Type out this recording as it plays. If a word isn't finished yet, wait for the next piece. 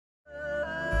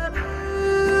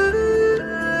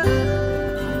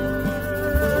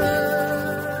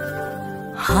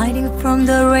hiding from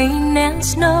the rain and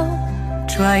snow,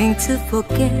 trying to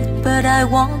forget but I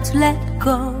won't let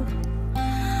go.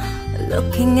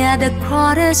 Looking at a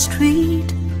crowded street,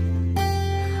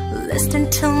 listen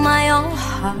to my own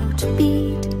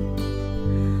heartbeat.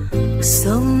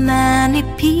 So many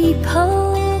people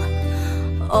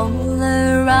all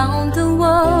around the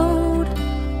world.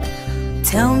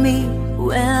 Tell me,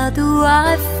 where do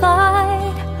I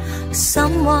find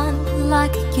someone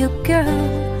like you,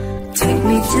 girl? Take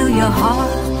me to your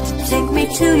heart, take me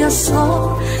to your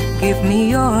soul. Give me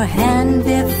your hand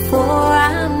before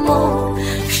I'm old.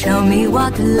 Show me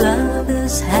what love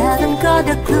is, haven't got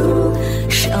a clue.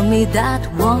 Show me that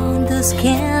wonders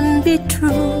can be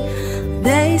true.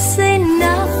 They say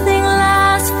nothing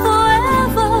lasts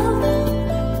forever.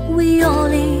 We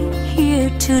only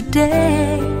here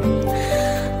today.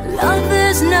 Love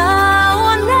is now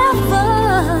or never.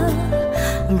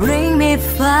 Bring me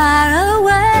far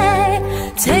away.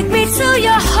 Take me to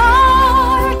your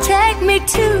heart, take me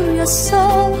to your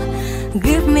soul.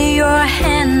 Give me your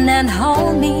hand and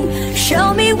hold me.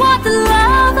 Show me what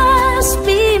love is.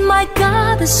 Be my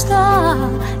goddess star.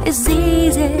 It's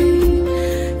easy.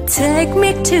 Take me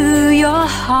to your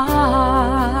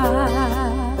heart.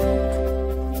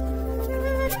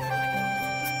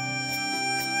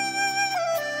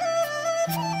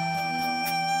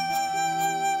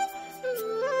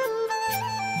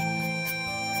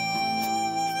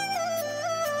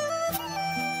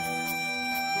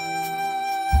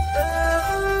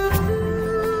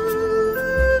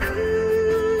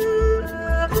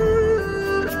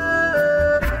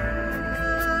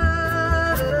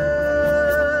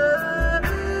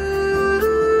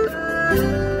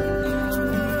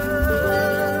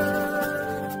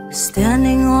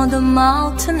 Standing on the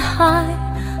mountain high,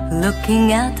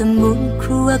 looking at the moon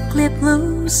through a clear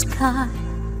blue sky.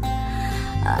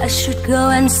 I should go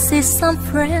and see some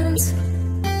friends,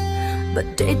 but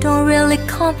they don't really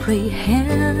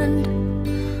comprehend.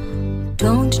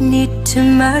 Don't need too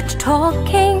much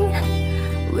talking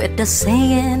without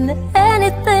saying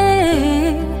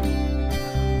anything.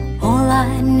 All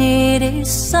I need is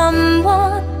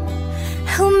someone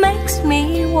who makes me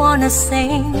wanna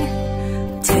sing.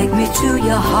 Take me to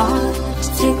your heart,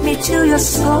 take me to your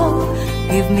soul.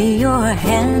 Give me your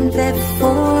hand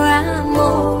before I'm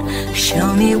old. Show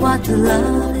me what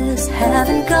love is,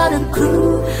 haven't got a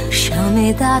clue. Show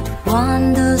me that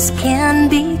wonders can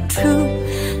be true.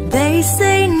 They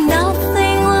say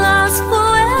nothing lasts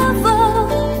forever.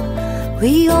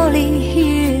 We only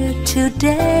here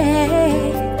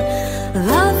today.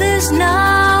 Love is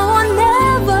now or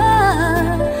never.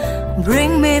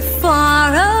 Bring me far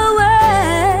away.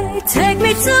 Take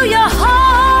me to your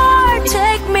heart,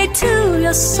 take me to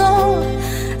your soul.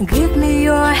 Give me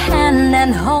your hand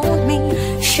and hold me.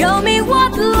 Show me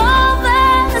what love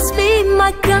is. Be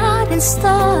my guiding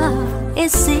star.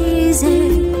 It's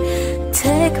easy.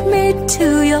 Take me to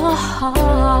your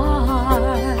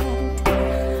heart.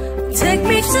 Take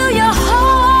me to your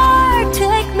heart,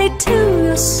 take me to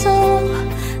your soul.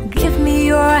 Give me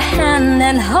your hand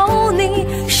and hold me.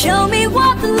 Show me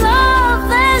what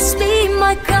love is. Be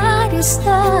my guiding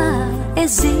star.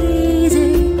 It's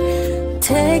easy.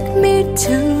 Take me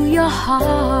to your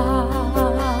heart.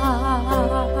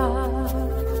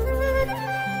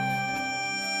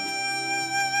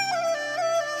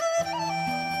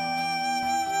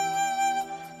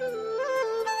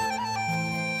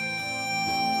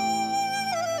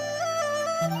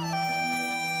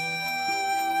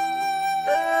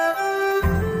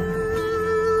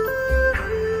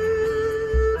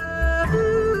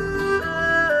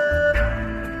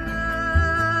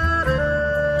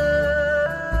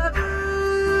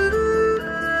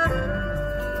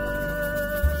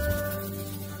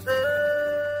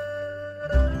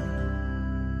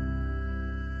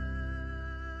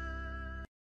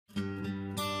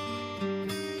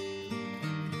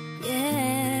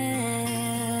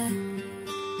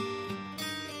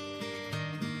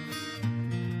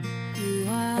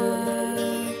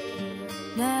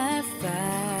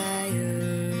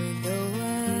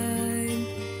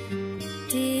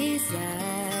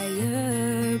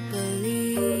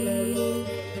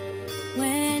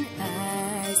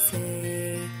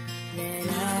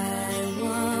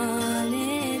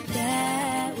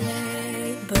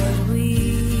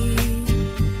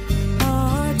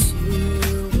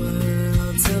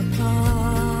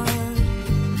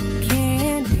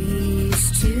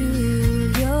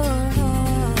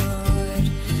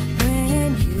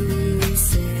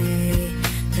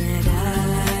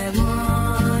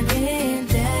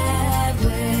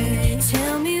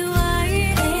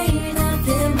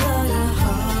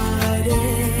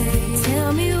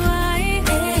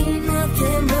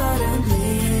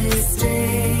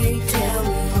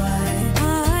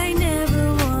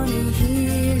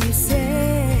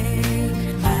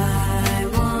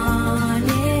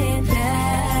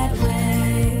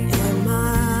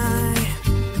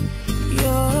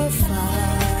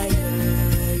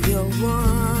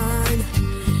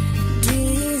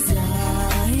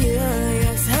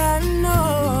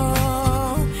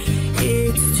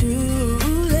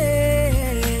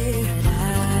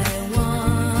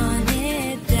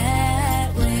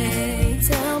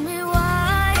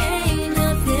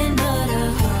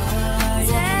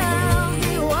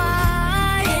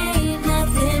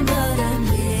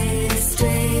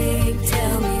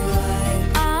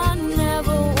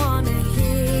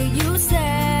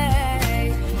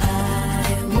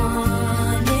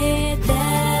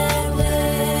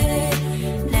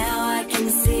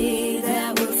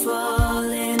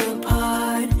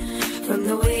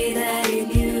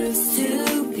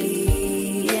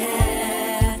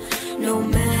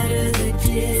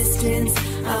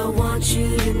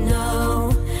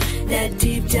 that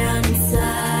deep down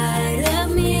inside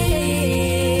of me.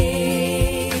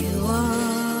 You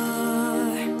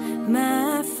are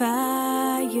my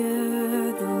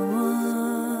fire, the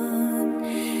one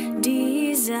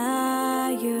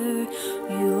desire.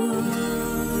 You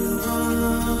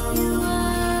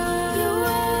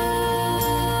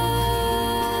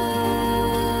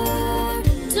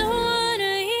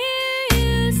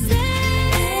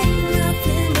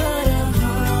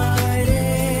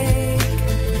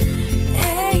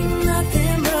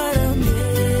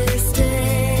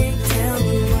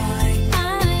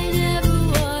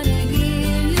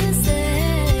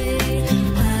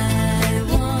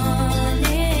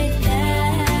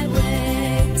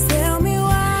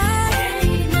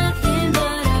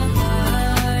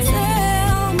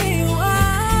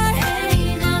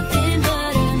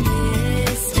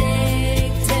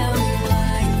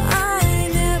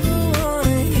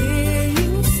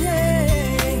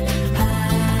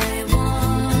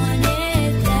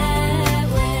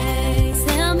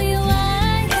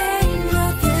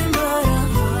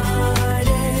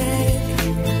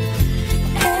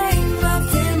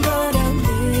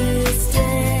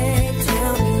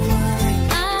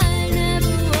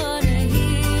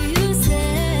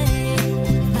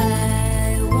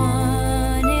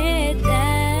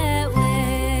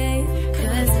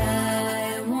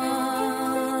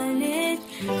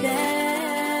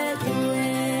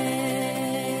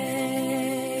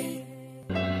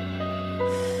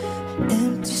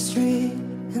empty street,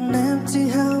 an empty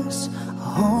house, a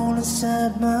hole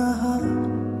inside my heart.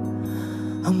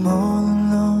 I'm all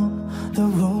alone, the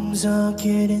rooms are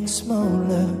getting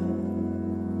smaller.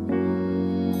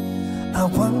 I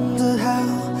wonder how,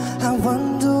 I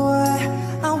wonder why,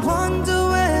 I wonder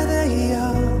where they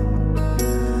are.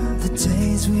 The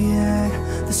days we had,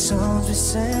 the songs we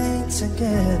sang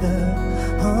together.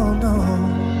 Oh no.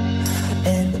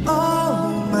 And oh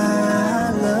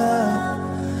my love,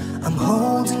 I'm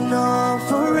holding on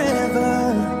forever,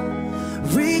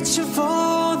 reaching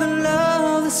for the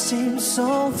love that seems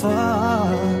so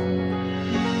far.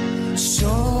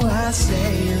 So I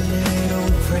say a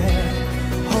little prayer,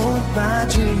 hope my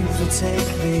dreams will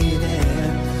take me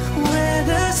there, where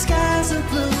the skies are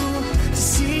blue, to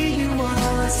see you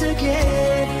once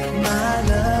again. My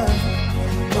love,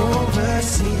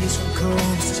 overseas from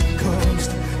coast to coast,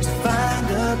 to find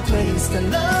a place that I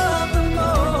love the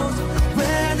most,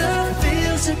 where the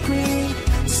fields are green,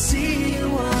 to see you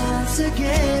once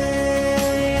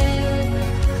again.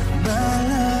 My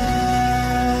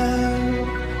love,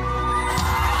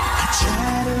 I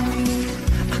try to read,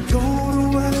 I go to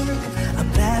work, I'm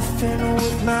laughing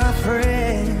with my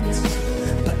friends,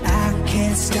 but I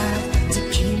can't stop to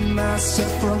keep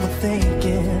myself from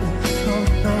thinking. Oh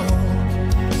no.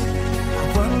 I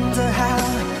wonder how,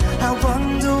 I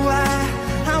wonder why,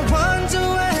 I wonder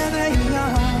where they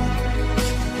are.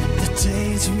 The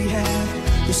days we had,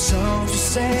 the songs we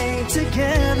sang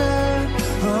together.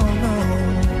 Oh no.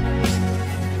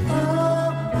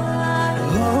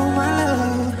 Oh my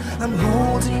love, I'm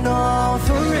holding on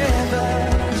forever,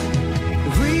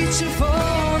 reaching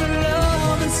for the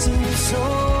love that seems so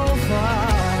far.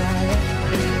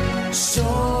 So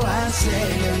I say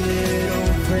a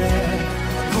little prayer,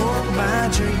 hope my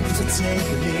dreams will take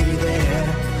me there,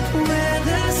 where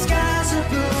the skies are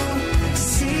blue, to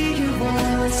see you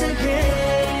once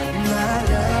again. My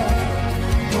love,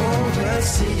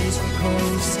 overseas from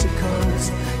coast to coast,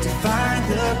 to find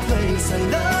the place I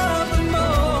love the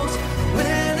most,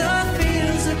 where the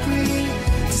fields are green,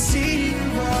 to see you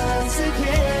once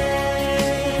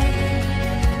again,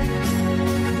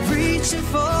 reaching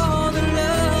for the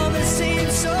love that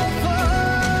seems so far.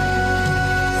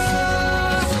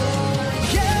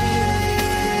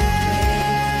 Yeah.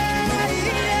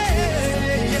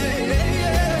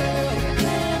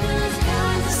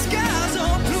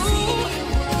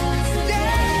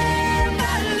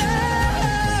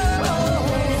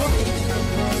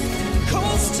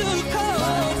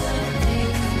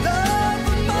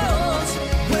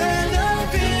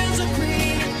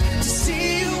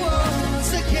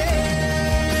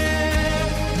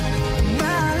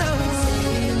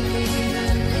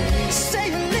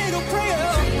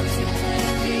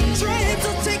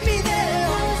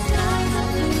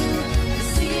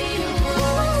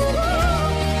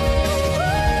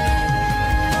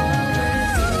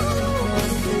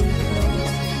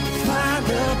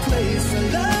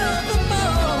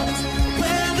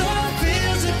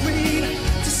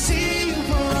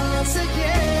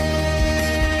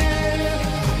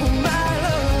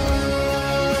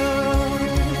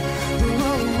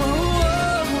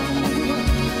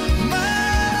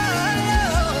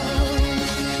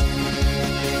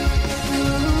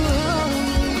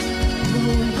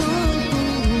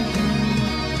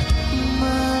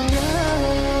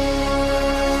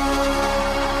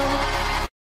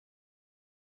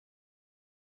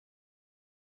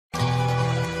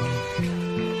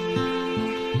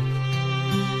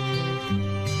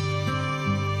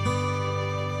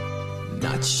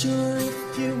 Not sure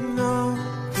if you know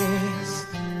this,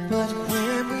 but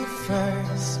when we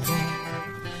first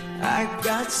met, I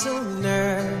got so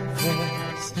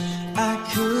nervous I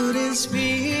couldn't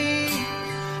speak.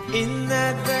 In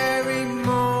that very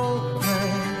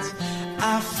moment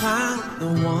I found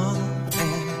the one,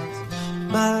 and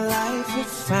my life had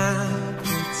found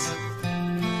its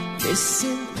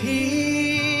missing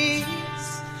piece.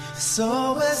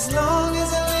 So as long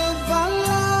as I live, I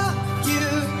love you,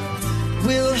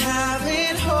 will have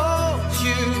it, hold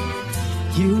you.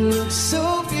 You look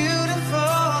so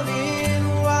beautiful in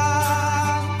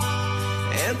white,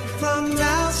 and from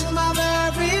now to my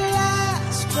very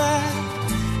last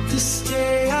breath, this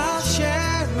day I'll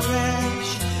cherish.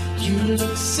 You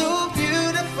look so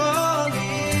beautiful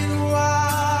in white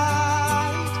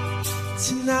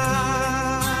tonight.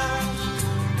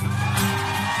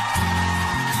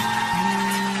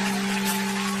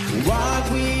 What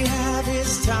we have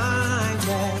is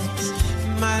timeless,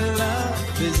 my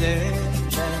love is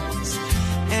endless,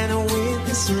 and with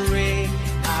this ring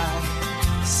I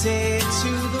say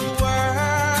to the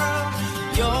world,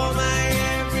 you're my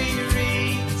every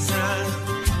reason,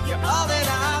 you're all that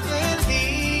I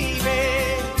believe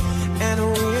in, and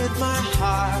with my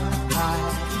heart I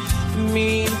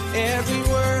mean every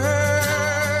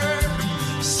word.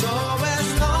 So as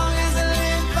long as I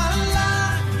live, I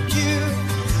love you,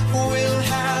 will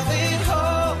have it,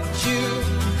 hold you.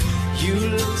 You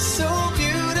look so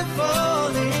beautiful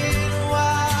in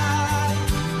white,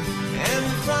 and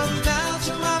from now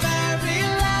to my very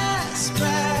last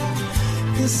breath,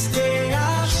 this day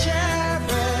I'll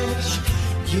cherish.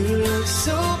 You look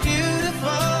so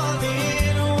beautiful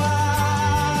in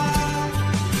white,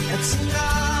 and tonight,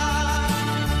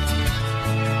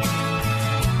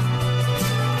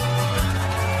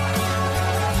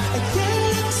 you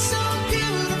look so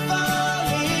beautiful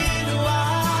in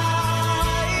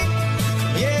white,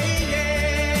 yeah,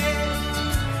 yeah.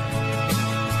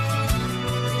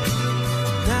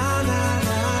 Na na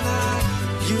na na,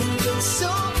 you look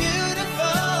so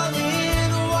beautiful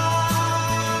in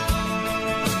white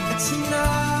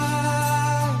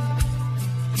tonight.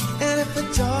 And if a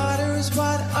daughter is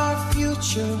what our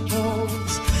future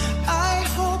holds, I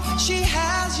hope she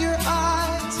has your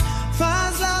eyes,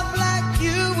 finds love like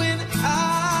you and I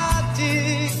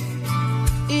did.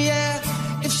 Yeah,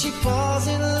 if she falls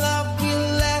in love, we'll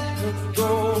let her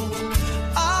go.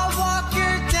 I'll walk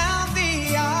her down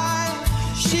the aisle.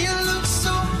 She looks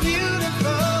so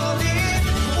beautiful in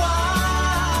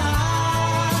white,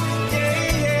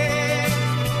 yeah, yeah.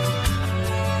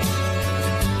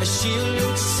 She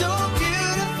looks so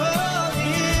beautiful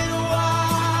in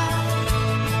white.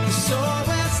 So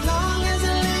as long as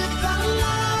I live, I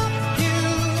love you,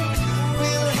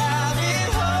 will have it,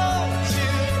 hold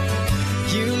you.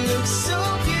 You look so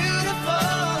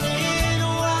beautiful in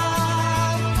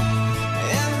white,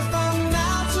 and from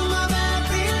now to my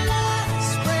very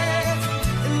last breath,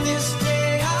 and this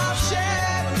day I'll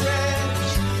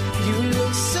cherish. You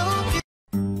look so beautiful.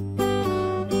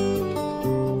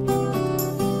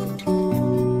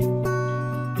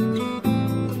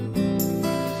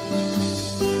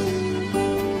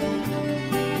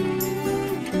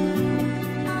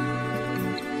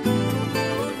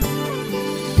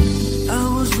 I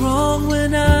was wrong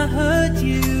when I hurt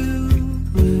you.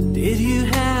 Did you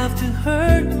have to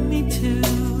hurt me too?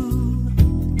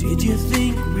 Did you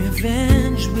think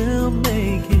revenge will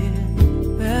make it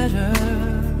better?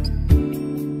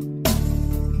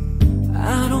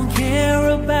 I don't care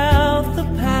about the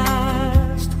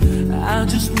past, I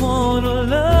just want a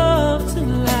love to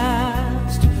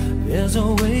last. There's a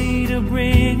way to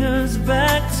bring us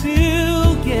back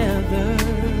together.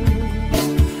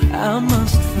 I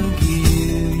must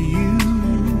forgive you,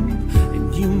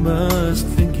 and you must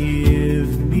forgive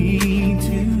me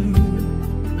too.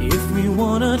 If we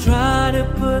wanna try to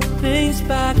put things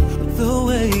back the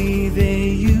way they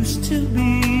used to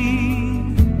be,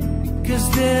 'cause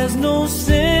there's no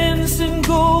sense in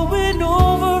going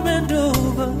over and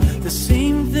over the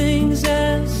same things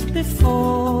as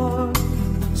before.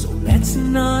 So let's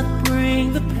not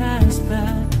bring the past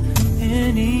back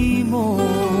anymore.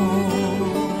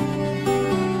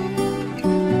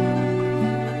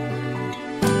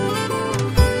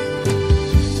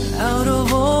 Out of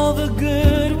all the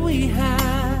good we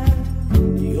had,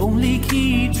 you only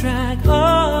keep track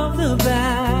of the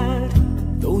bad.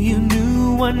 Though you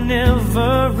knew I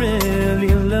never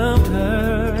really loved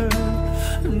her.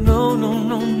 No, no,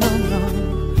 no, no, no.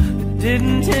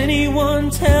 Didn't anyone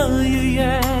tell you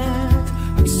yet?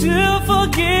 To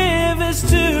forgive is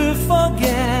to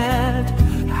forget.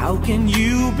 How can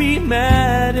you be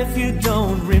mad if you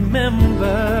don't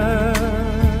remember?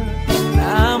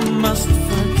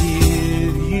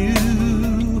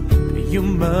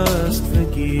 must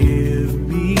forgive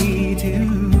me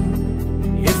too,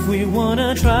 if we wanna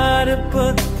try to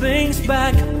put things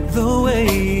back the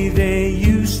way they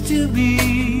used to be.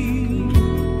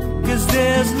 'Cause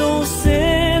there's no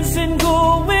sense in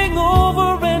going over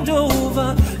and over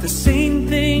the same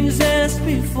things as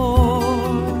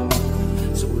before.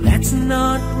 So let's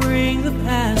not bring the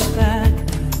past back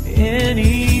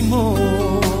anymore.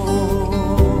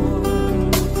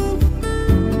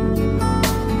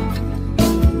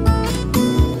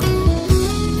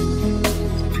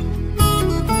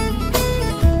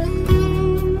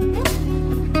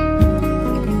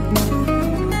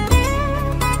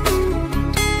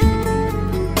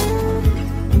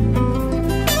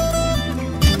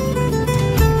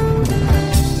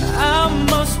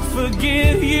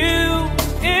 Forgive you,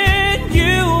 and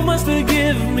you must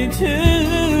forgive me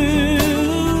too.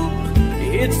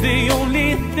 It's the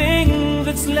only thing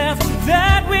that's left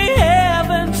that we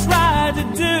haven't tried to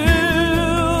do.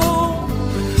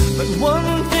 But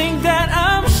one thing that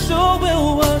I'm sure will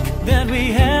work that we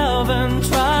haven't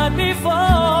tried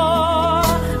before.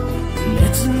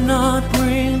 Let's not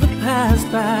bring the past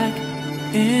back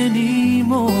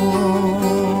anymore.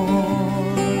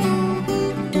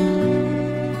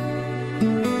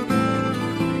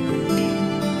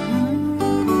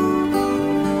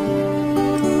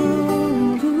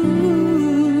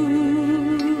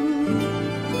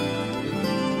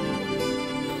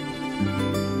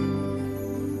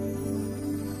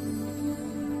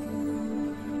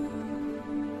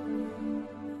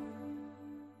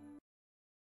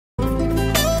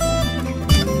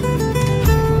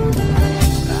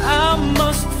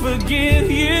 Forgive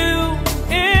you,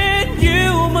 and you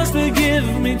must forgive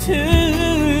me too.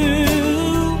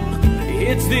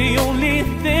 It's the only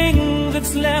thing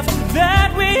that's left that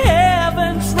we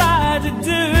haven't tried to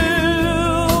do.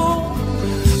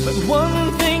 But one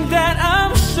thing that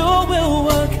I'm sure will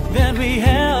work that we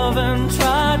haven't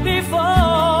tried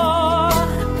before.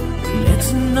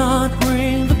 Let's not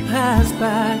bring the past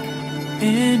back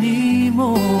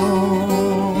anymore.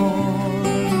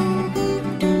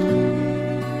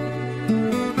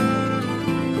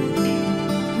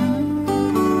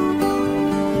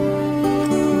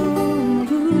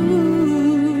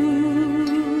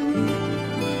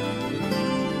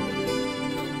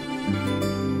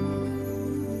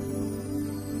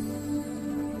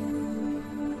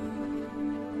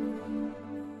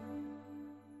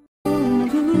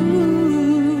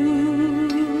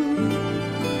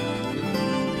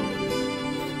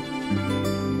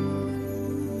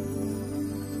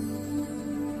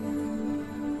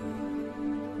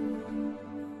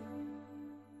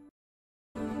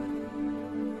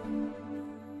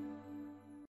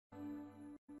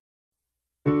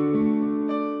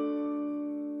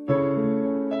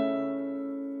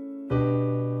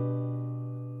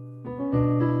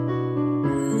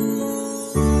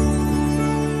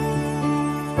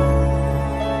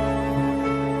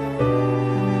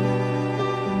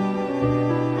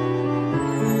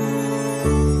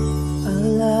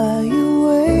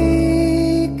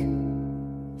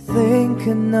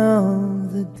 Thinking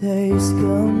of the days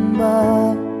gone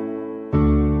by,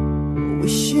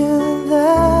 wishing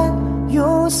that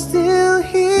you're still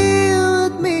here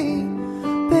with me,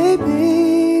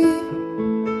 baby.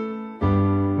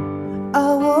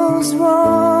 I was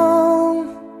wrong,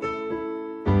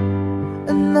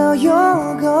 and now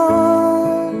you're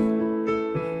gone.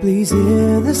 Please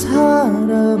hear this heart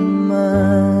of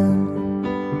mine.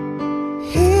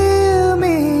 Hear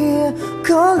me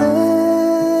calling.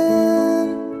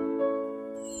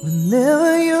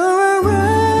 Whenever you're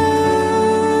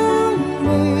around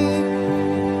me,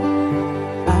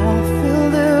 I feel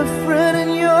different in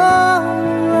your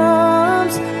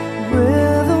arms.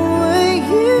 With the way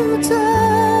you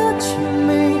touch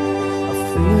me, I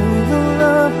feel the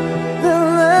love that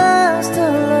lasts a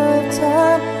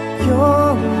lifetime. Your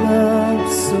love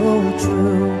so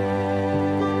true,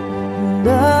 and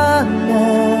I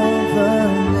never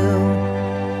knew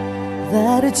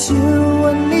that it's you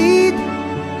I need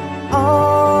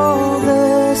all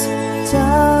this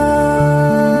time.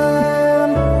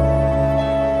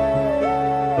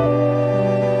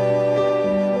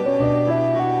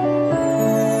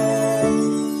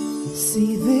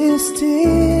 See these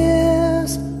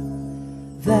tears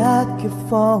that keep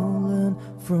falling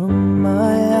from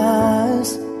my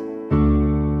eyes,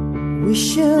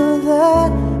 wishing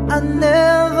that I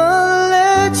never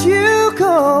let you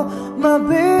go, my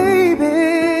baby.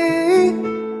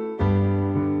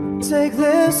 Take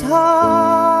this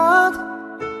heart,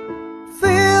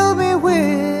 fill me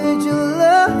with your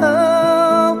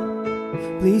love.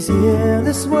 Please hear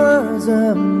these words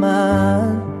of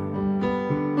mine.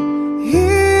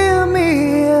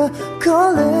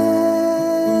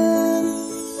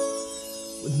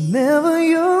 Whenever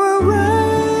you're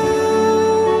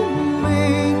around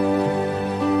me,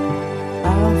 I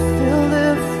feel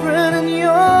different in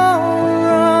your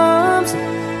arms.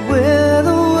 With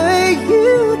the way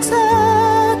you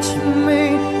touch me,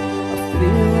 I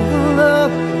feel the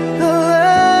love that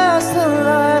lasts a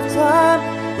lifetime.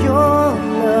 Your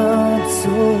love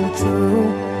so true,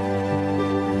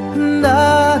 and I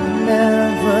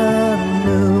never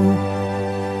knew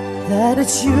that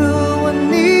it's you I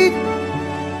need.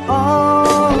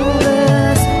 All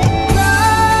this time,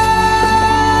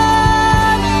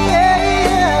 yeah.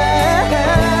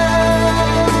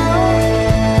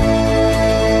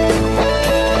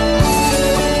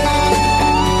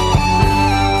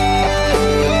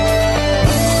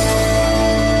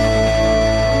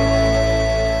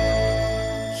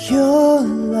 Your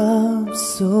love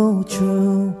so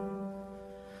true,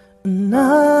 and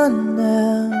I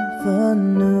never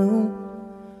knew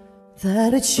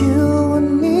that it's you I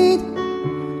need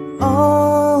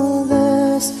all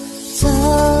this time.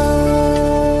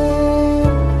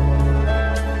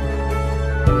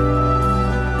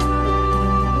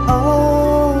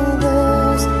 All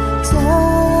this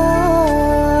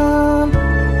time.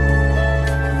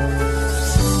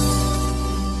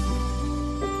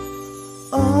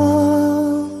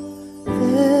 All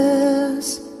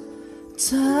this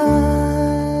time.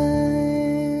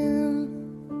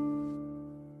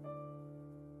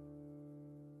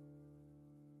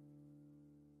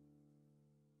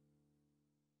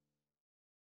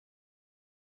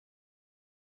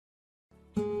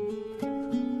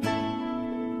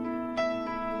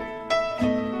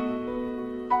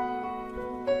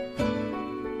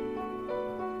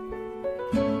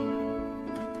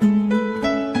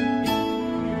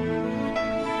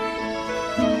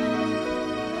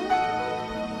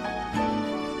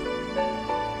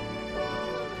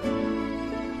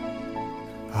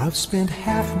 I've spent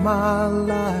half my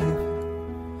life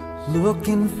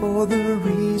looking for the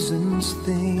reasons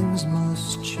things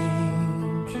must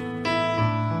change,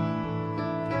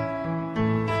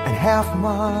 and half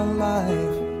my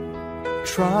life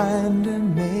trying to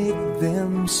make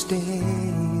them stay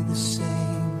the same.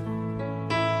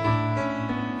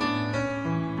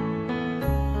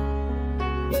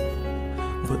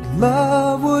 But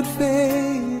love would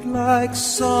fade like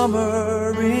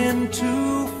summer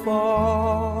into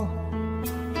fall.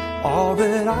 All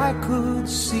that I could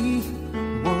see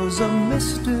was a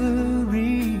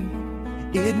mystery.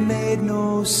 It made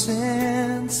no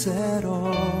sense at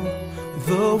all.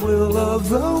 The will of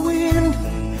the wind,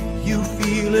 you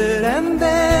feel it and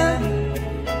then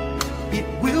it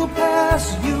will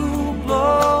pass you,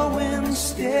 blowing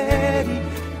steady.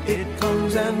 It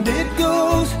comes and it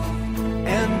goes,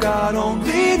 and God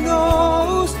only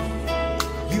knows.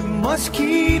 You must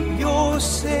keep your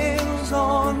sails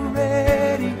on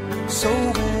ready, so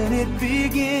when it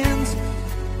begins,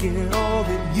 get all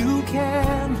that you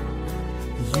can.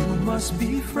 You must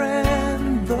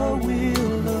befriend the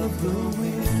will of the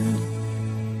wind.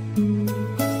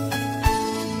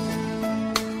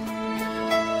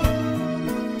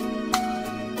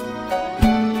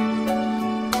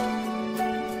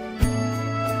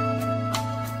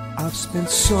 I've spent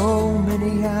so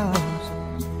many hours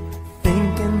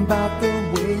thinking about the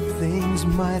way things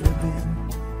might have been,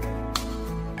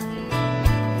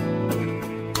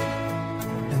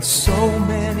 and so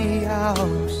many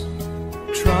hours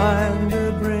trying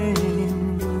to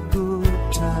bring the good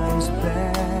times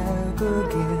back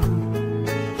again.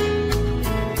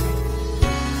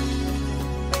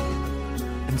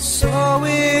 And so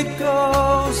it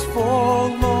goes for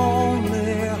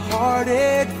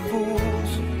lonely-hearted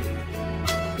fools.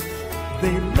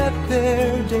 They let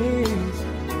their days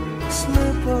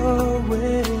slip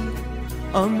away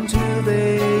until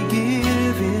they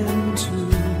give in to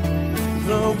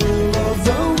the will of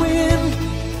the wind.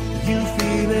 You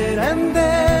feel it and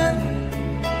then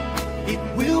it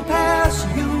will pass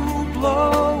you,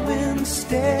 blowing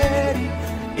steady.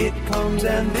 It comes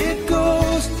and it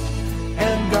goes,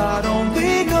 and God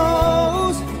only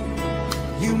knows.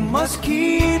 You must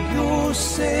keep your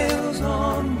sails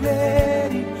on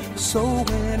ready, so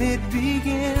when it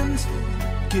begins,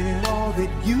 get all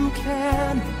that you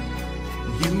can.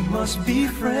 You must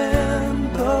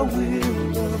befriend the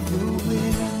will of the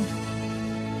wind.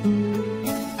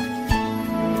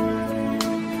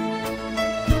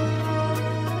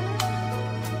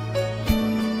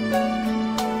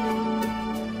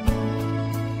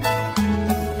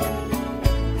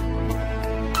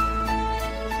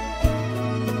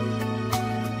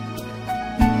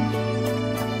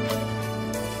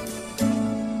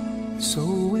 So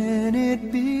when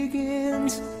it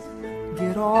begins,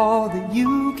 get all that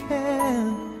you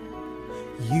can.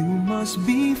 You must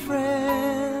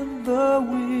befriend the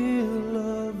will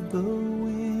of the wind.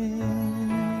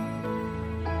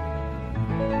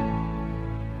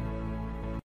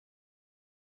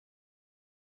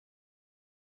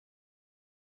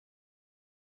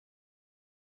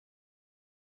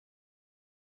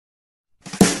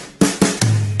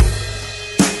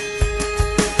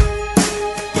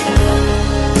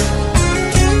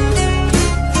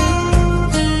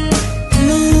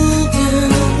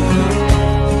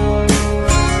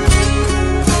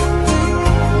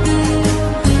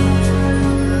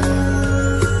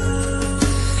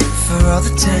 All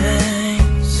the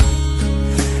times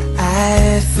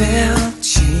I felt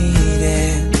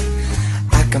cheated,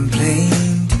 I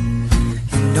complained.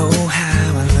 You know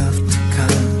how I love to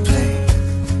complain.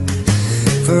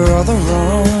 For all the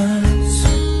wrongs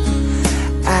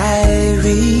I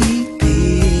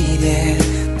repeated,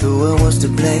 though I was to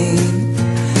blame,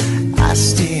 I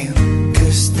still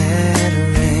cursed that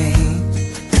rain.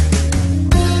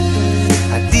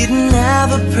 I didn't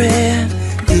have a prayer,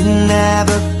 didn't have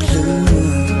a clue,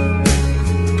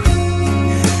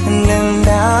 and then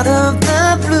out of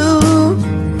the blue,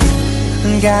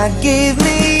 God gave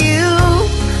me you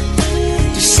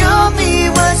to show me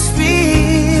what's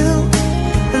real.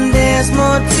 And there's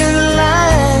more to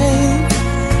life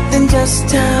than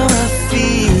just how I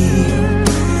feel.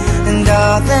 And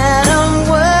all that I'm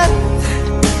worth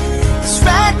is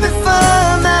right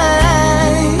before my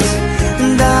eyes.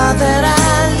 And all that I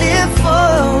live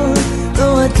for,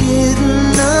 though I didn't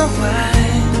know why,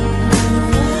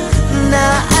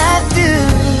 now I do.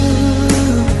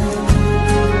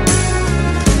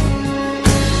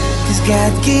 'Cause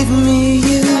God gave me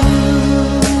you.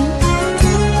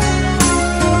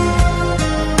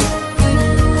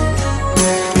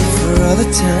 For all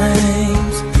the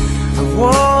times I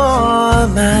wore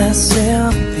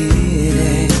myself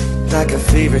pity like a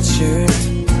favorite shirt,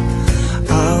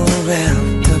 all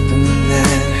wrapped up in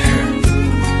that hurt.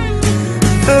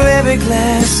 For every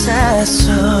glass I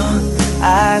saw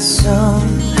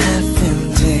half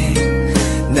empty.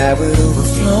 Now it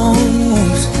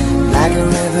overflows like a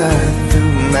river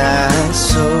through my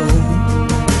soul.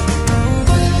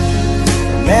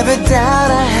 And every doubt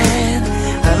I had,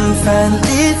 I'm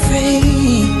finally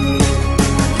free.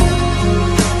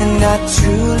 And I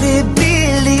truly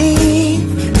believe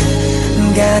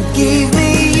God gave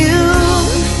me you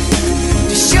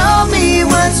to show me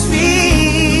what's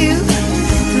real.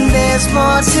 There's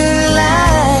more to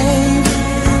life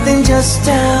than just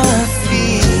how I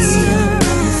feel.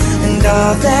 And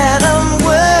all that I'm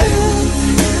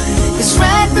worth is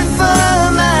right before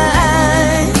my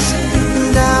eyes.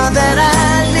 And all that I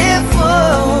live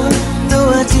for, though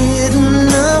I didn't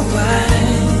know why,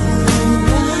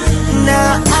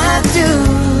 now I do.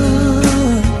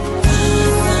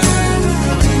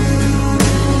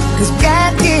 'Cause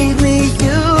God gave me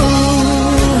you.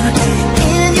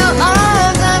 In your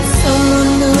arms I'm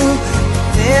someone new,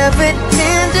 every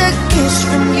tender kiss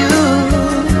from you.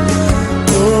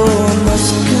 Oh, I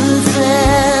must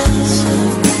confess,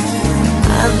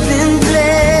 I've been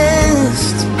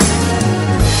blessed.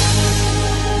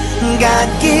 God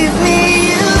gave me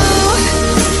you,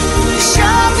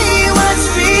 show me what's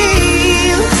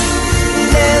real.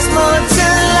 There's more to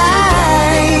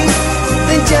life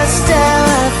than just how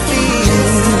I feel.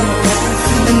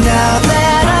 And now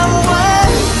that I'm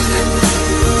worth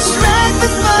is right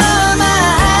before my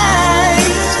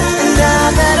eyes. And now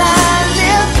that I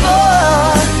live for,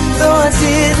 though I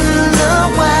didn't know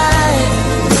why,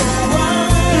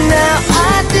 now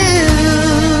I do.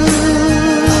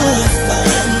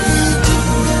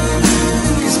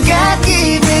 'Cause God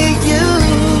gave me you.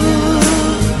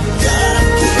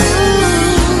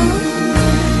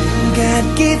 God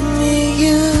gave me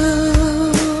you.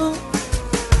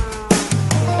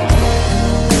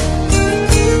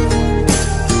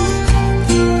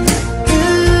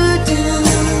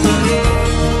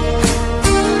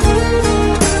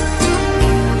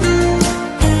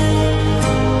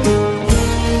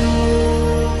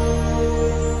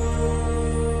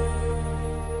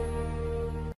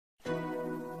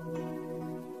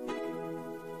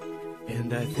 And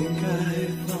I think I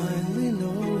finally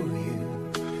know you.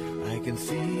 I can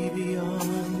see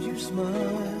beyond your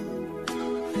smile.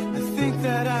 I think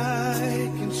that I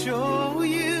can show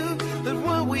you that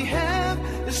what we have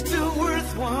is still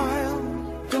worthwhile.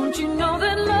 Don't you know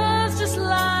that love's just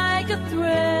like a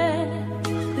thread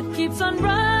that keeps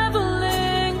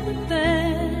unraveling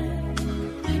within?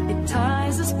 It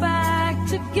ties us back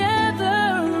together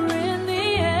in the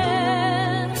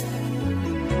end.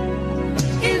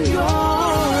 In your eyes,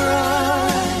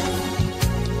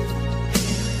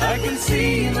 I can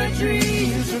see my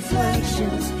dreams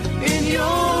reflections in your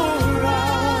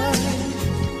eyes.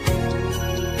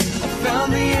 I found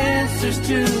the answers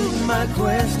to my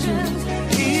questions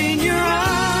in your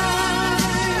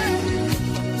eyes.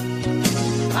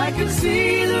 I can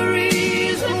see the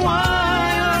reason why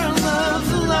our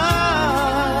love's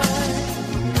alive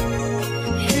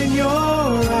in your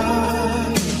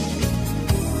eyes.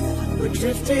 We're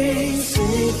drifting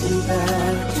safely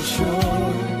back to shore,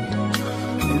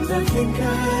 and I think I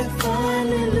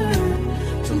finally learned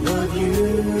to love you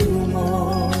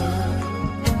more.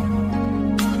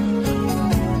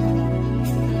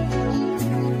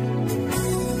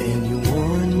 And you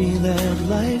warned me that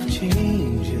life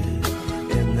changes,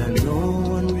 and that no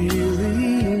one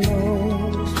really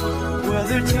knows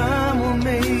whether time will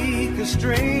make us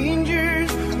strangers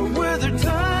or whether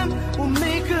time will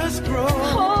make us grow.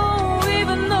 Oh,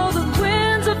 even though the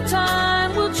winds of time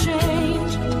will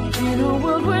change, in a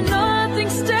world where nothing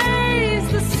stays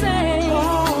the same.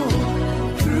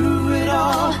 Oh, through it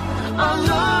all, our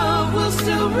love will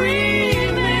still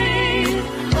remain.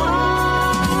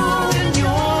 Oh, in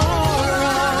your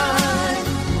eyes,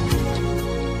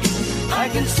 I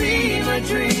can see my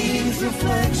dreams'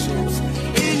 reflections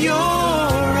in your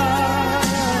eyes.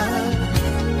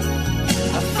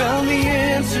 I found the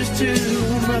answers to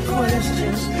my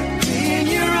questions in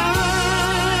your eyes.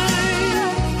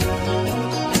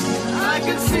 I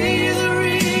can see the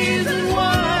reason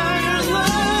why our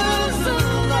love's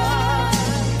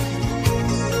alive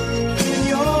in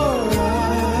your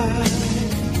eyes.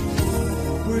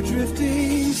 We're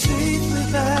drifting safely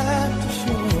back to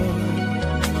shore,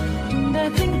 And I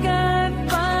think I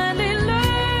finally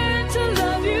learned to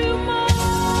love you more.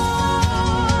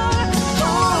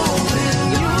 oh, in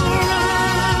your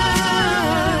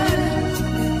eyes.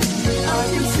 I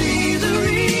can see the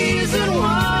reason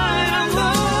why our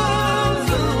love's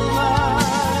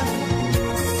alive.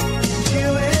 You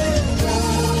and I.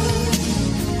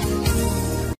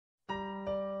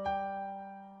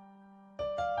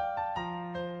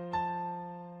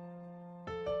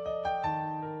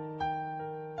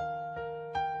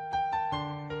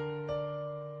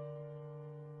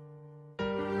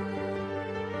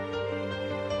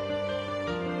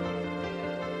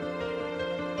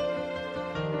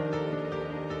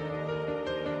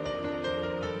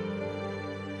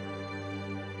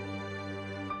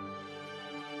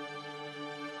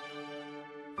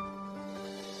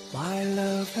 My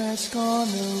love has gone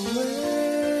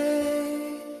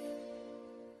away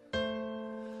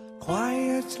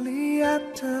quietly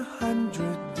after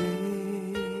 100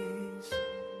 days.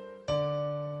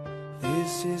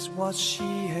 This is what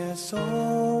she has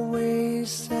always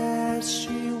said.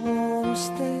 She won't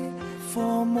stay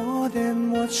for more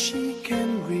than what she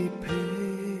can repay.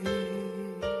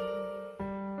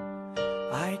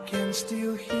 I can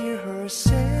still hear her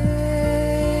say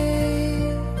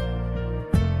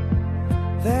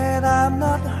that I'm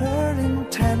not her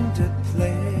intended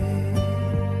play.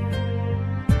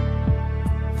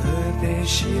 The day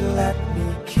she let me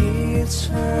kiss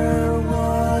her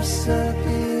was a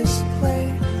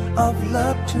display of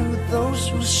love to those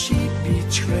who she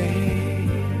betrayed.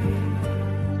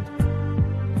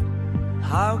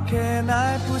 How can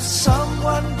I put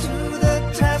someone to the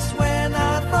test when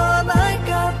I thought I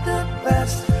got the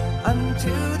best?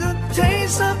 Until the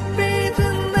taste of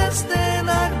bitterness, then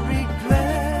I'd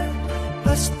regret.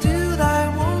 But still I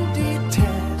won't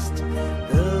detest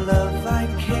the love I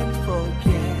can't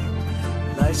forget,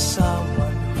 like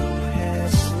someone who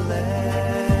has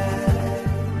left.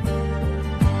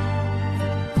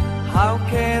 How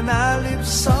can I leave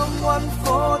someone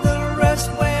for the rest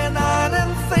when I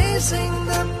am facing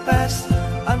the best?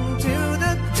 Until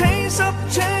the taste of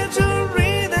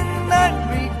treasury, then I'd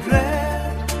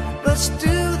regret. But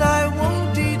still I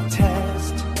won't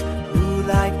detest who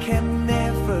I can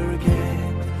never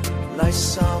get, like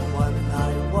someone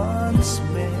I once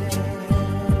met.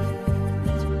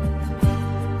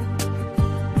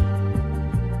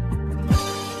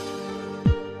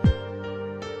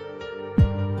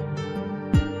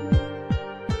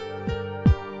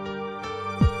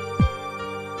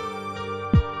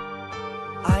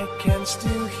 I can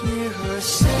still hear her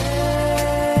say,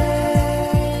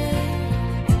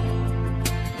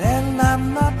 then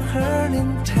I'm not her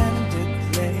intended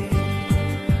play.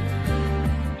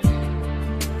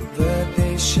 The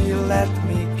day she let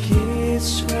me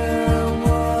kiss her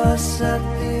was a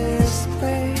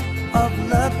display of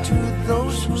love to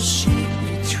those who she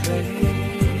betrayed.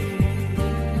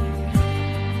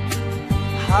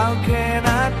 How can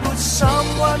I put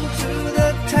someone to the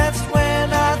test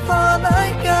when I thought I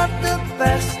got the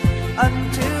best?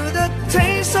 Until the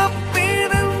taste of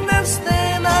bitterness,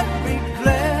 then I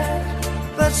regret.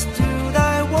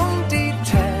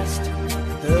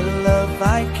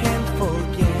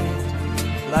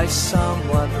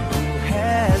 someone who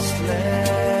has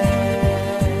left.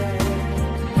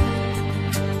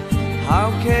 How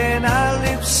can I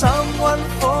leave someone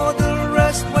for the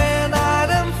rest when I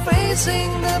am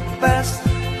facing the best?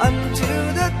 Until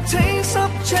the taste of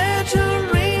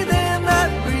treachery, then I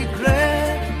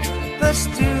regret. But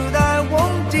still I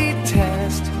won't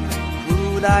detest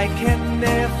who I can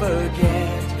never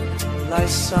get, like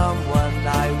someone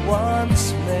I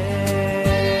once met.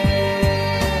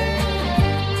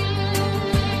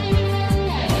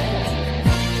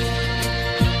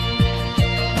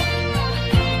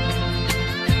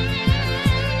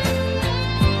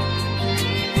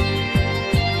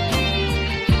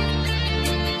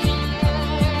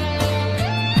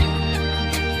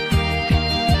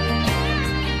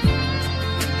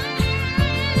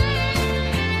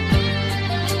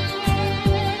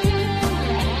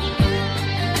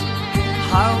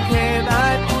 How can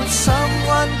I put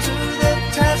someone to the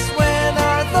test when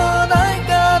I thought I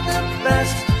got the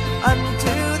best?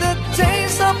 Until the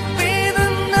taste of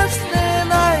bitterness,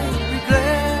 then I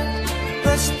regret.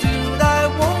 But still I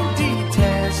won't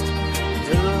detest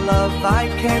the love I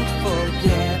can't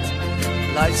forget,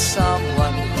 like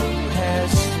someone who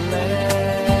has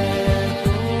left.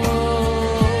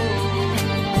 Oh,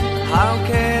 how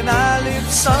can I leave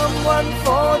someone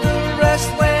for the rest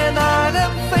when I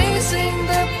am facing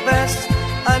the best?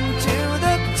 Until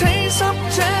the taste of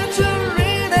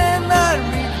treachery, then I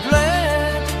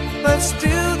regret. But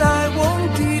still I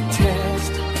won't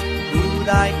detest who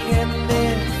I can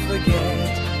never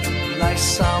forget, like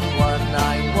someone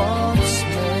I once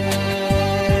met.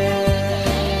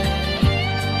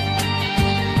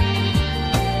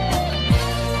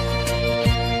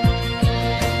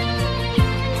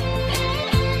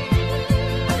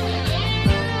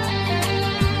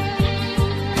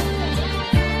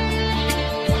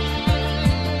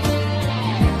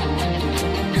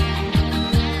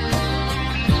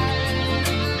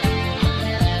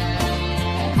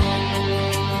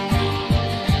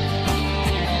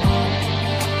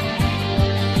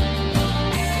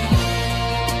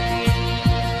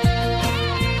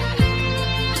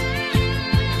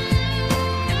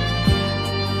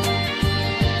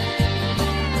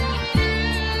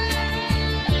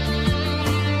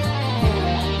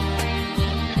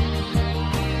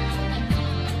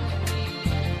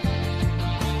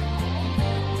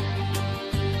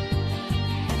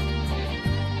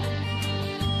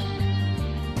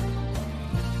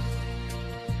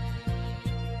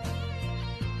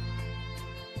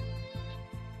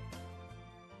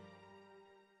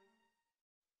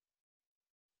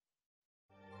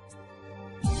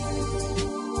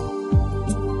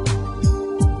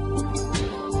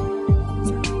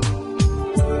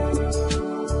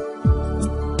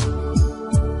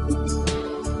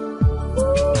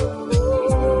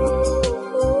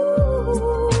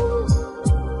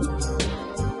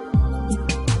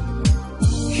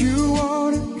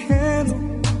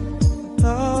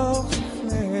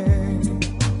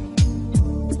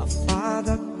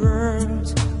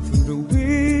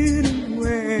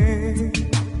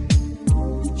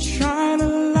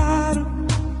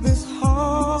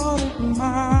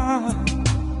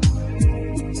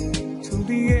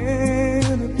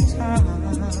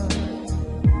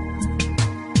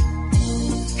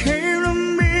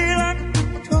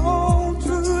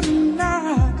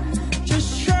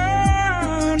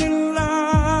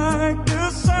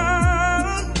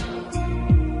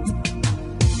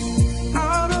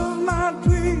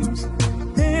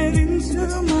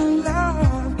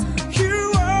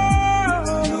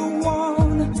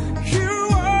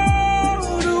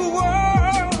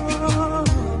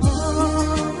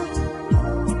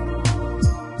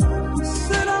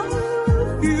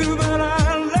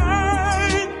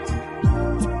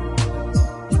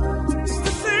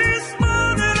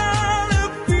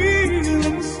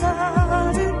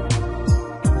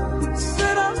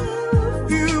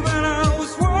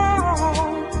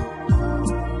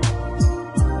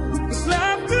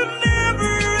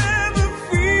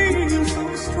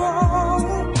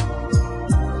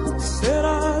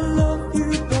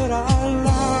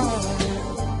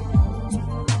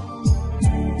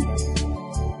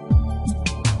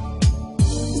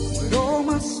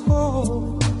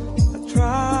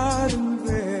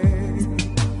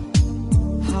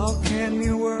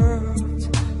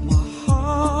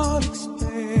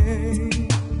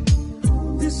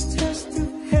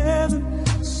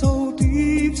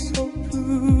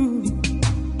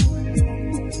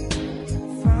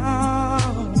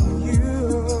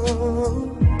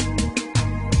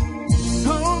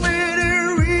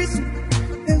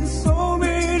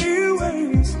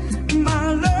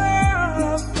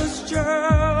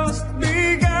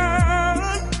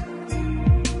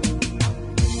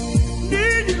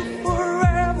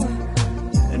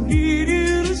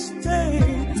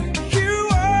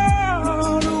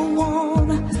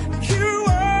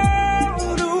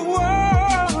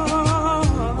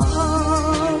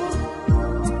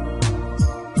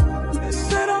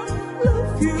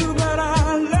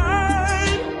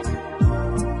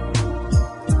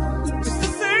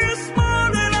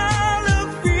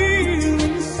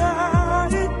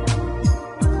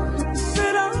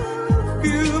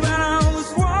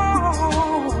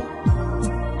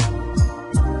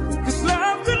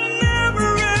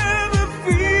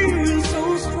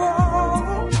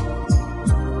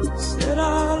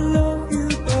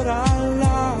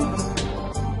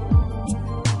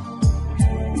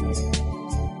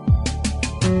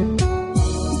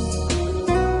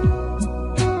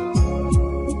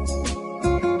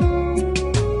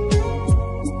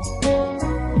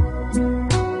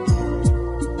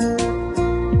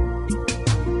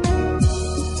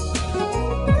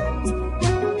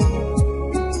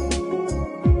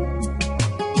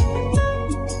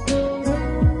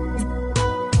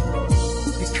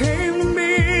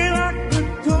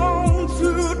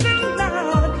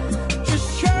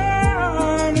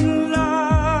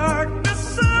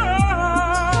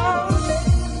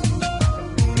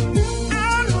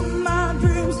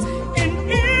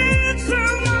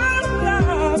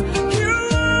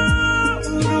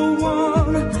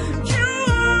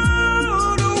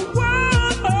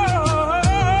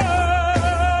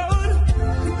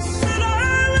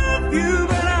 you,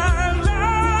 but I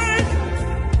lied.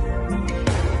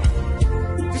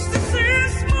 'Cause this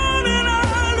is more than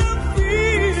all I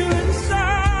feel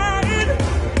inside.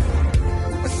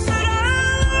 I said I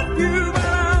love you,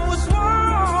 but I was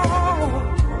wrong.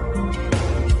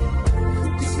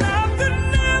 'Cause nothing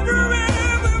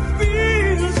ever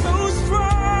feels so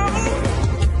strong.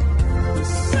 I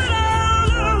said I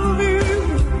love you.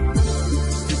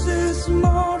 This is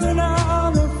more than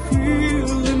all I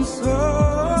feel inside.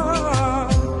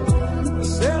 I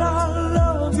said I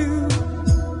love you,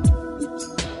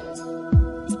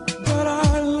 but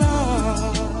I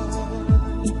lied.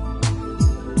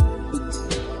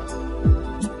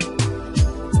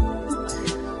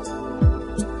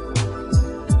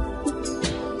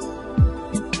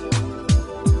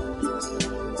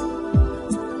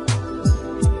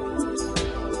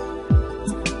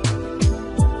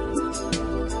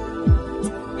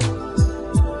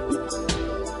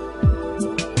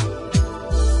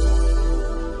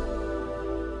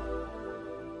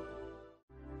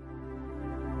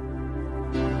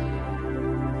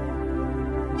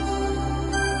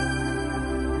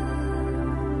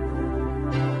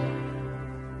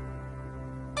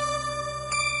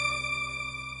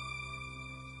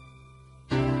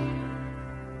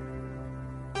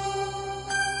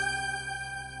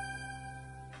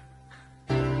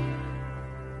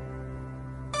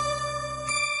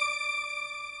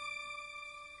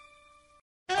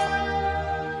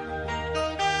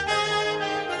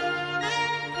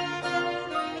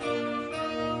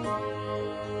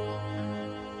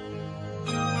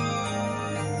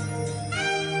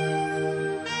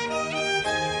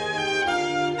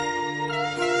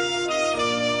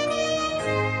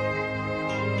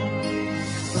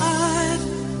 I'd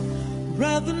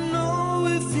rather know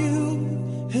if you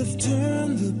have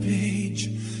turned the page,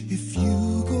 if you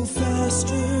go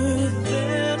faster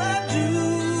than I do.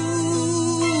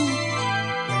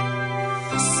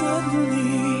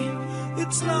 Suddenly,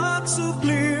 it's not so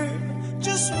clear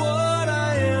just what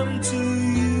I am to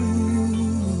you.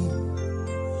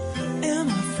 Am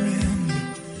I friend?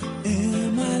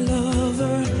 Am I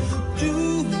lover? Do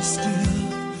we still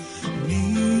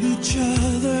need each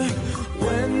other?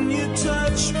 When you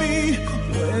touch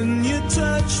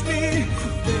me,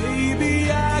 baby,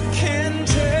 I can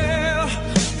tell.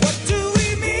 What do we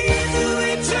mean to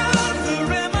each other?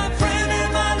 Am I friend?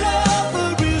 Am I lover?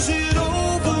 Is it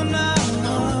over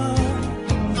now?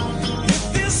 If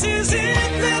this is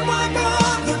it, then why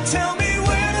bother? Tell me,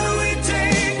 where do we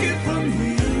take it from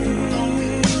here?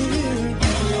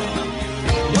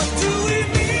 What do we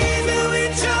mean to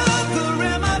each other?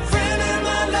 Am I friend? Am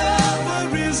I lover?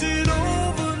 Is it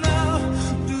over now?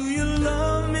 Do you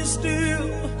love me still,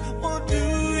 or do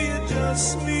you just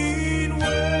mean well?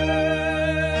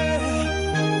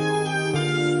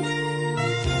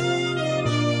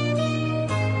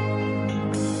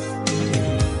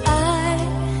 I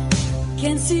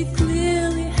can see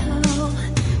clearly how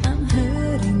I'm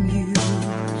hurting you.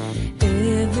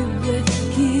 Every breath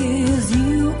gives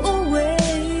you away.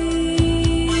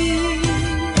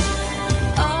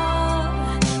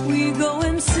 Are we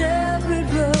going separate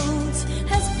roads?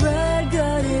 Has pride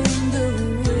got in the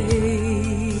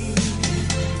way?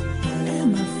 Am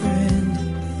I friend?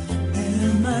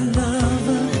 Am I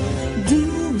lover? Do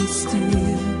we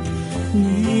still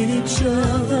need each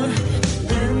other?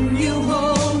 When you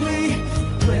hold me,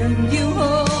 when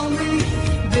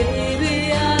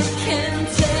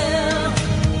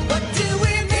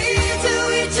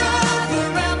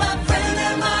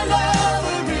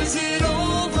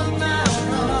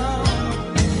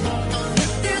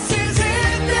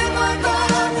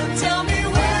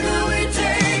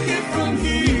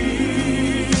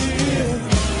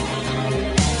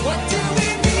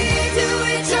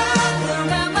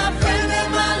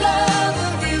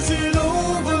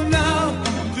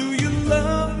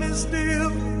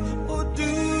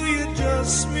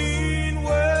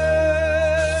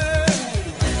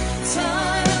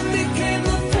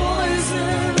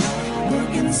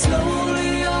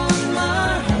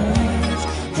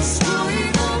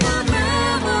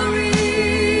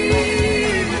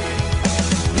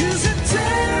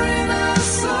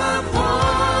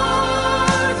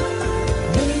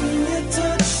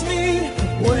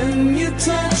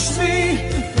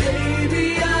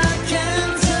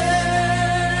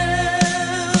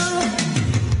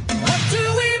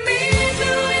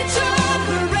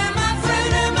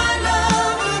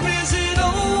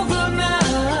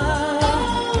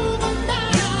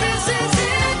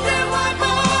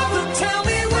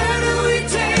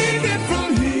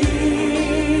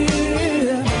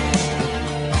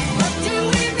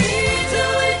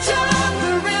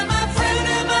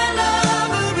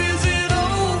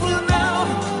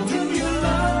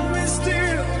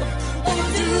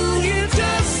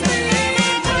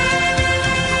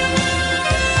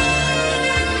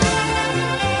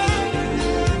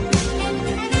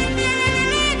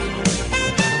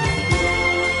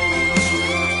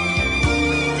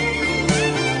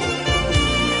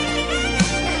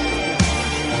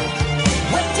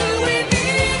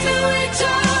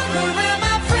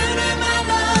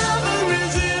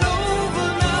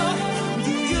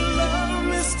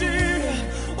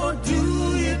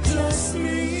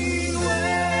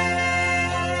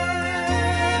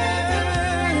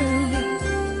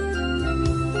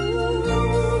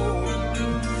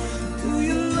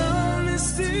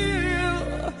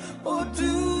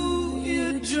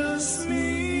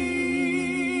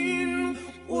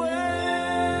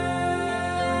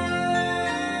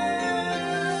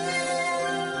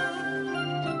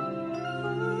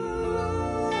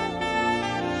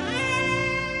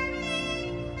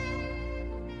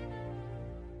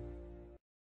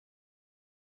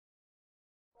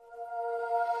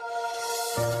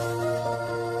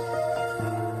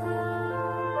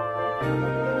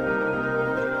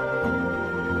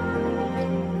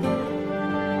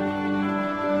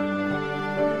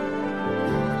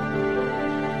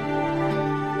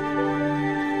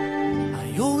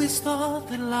always thought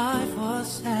that life was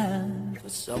sad for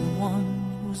someone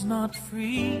who's not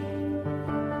free.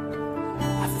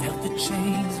 I felt the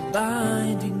chains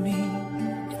binding me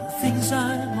and the things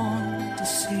I longed to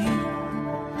see.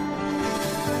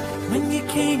 When you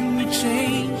came, you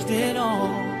changed it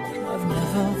all. I've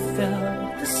never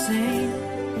felt the same.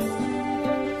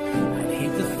 I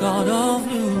hate the thought of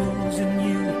losing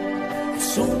you.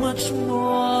 There's so much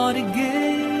more to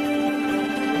gain.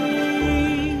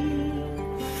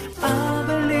 I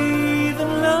believe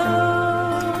in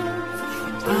love.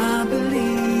 I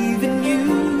believe in you.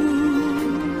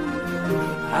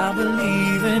 I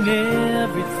believe in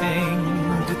everything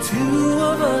the two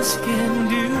of us can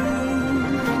do.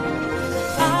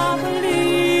 I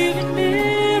believe in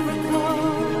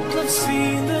miracles. I've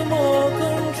seen them all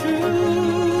come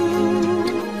true.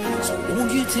 So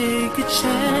won't you take a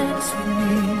chance with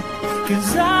me?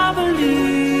 'Cause I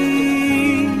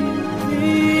believe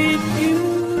in you.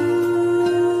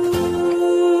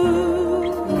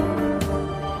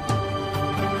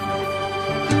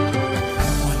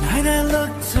 One night I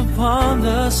looked upon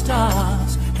the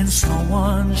stars and saw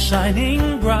one shining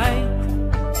bright,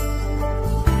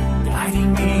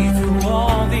 guiding me through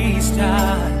all these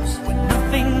times when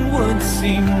nothing would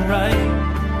seem right.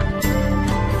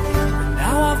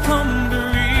 Now I've come to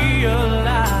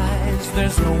realize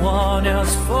there's no one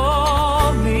else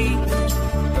for me.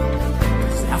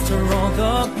 'Cause after all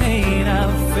the pain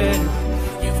I've felt,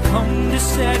 you've come to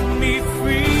set me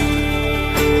free.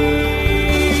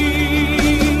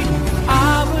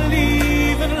 I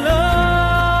believe in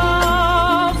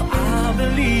love. I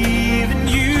believe in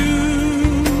you.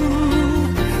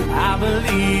 I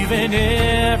believe in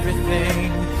everything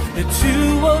the two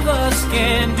of us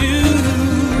can do.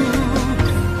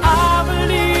 I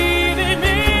believe in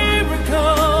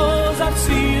miracles. I've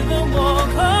seen them all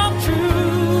come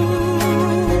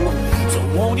true. So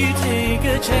won't you take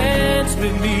a chance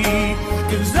with me?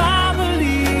 'Cause I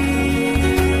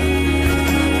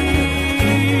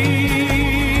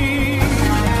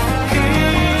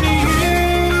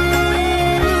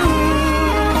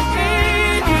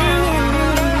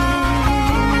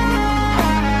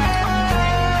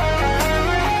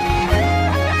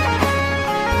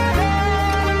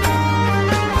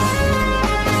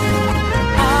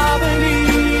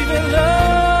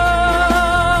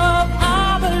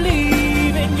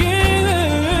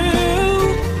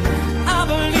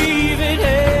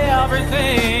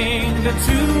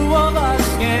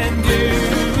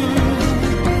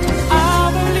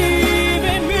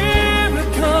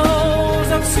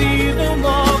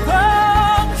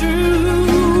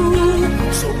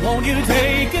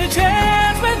take a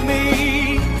chance with me,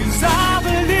 'cause I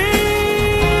believe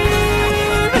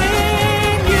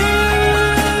in you.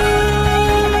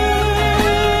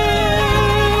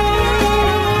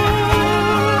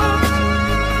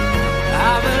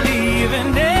 I believe in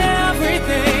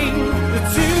everything the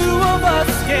two of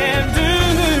us can do.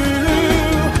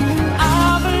 I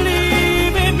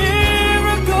believe in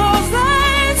miracles.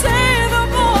 They say the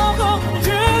more come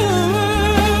true.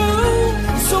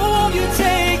 So won't you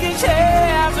take a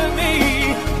chance with me?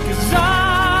 'Cause I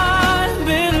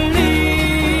believe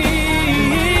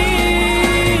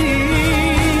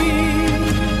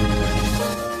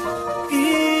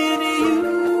in you.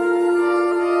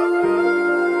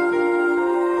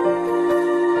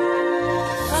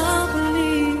 I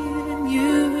believe in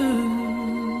you.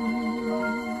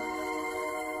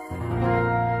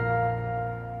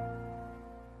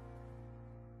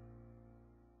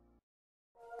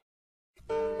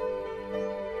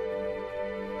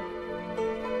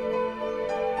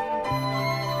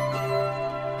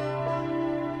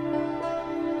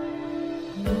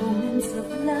 Moments of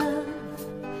love,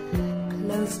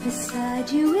 close beside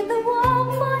you in the warm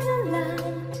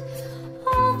firelight,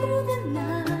 all through the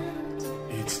night.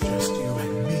 It's just you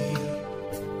and me,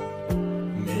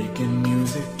 making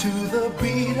music to the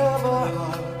beat of our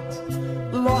hearts,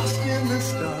 lost in the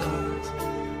stars.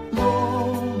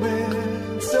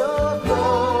 Moments of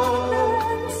love,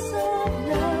 Moments of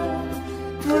love,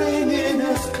 bringing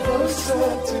us closer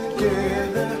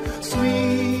together.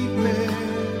 Sweet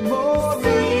memories,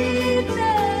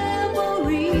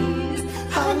 memories.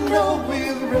 I know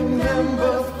we'll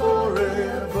remember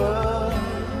forever.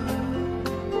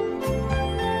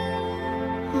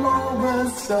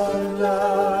 Moments of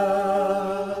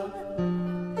love.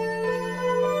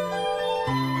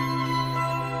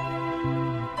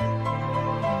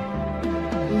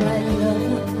 My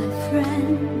love, my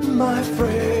friend, My I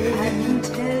friend, can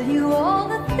tell you all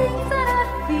the things that I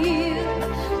feel.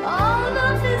 All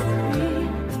love is real.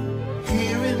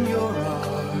 here in your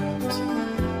arms,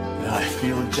 I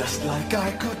feel just like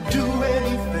I could do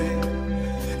anything.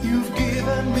 You've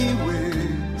given me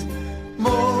wings,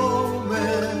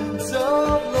 moments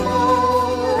of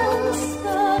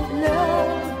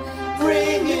love,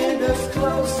 bringing us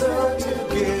closer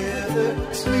together,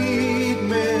 sweet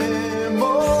memories.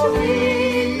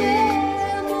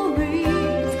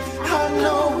 I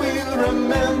know we'll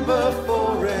remember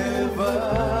forever.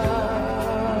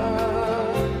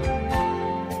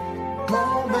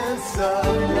 Moments of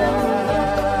love.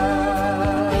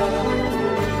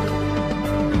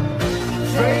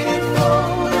 Trading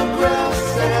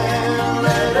photographs and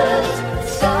letters,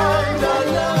 signed I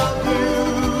love you.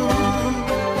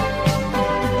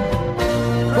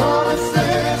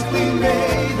 Promises we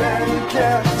made and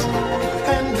kept,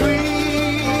 and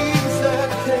dreams that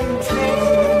came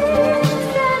true.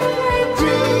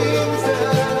 Dreams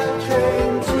that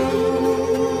came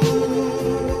true.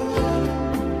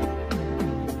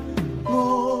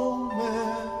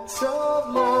 Moments of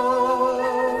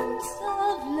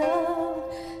love,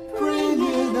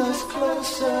 bringing us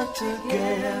closer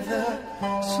together,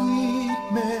 sweet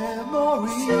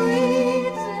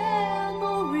memories.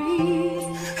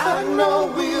 I know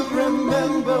we'll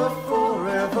remember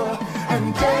forever, and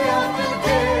day after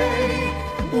day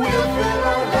we'll fill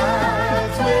our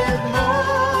lives with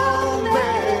moments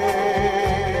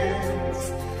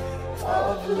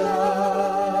of love.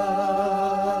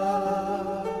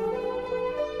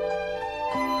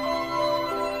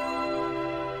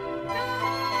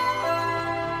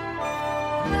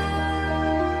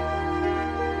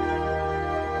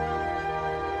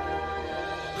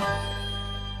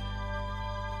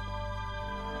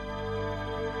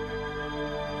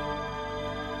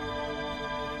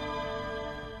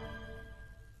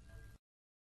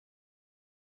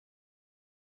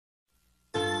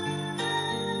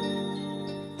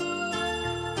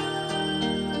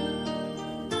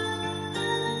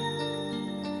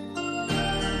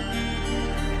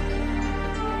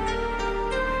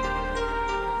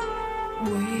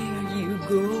 Where you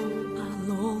go,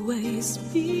 I'll always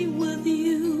be with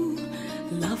you.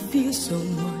 Love you so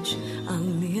much,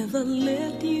 I'll never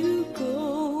let you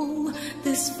go.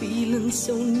 This feeling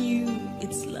so new,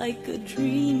 it's like a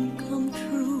dream come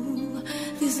true.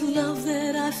 This love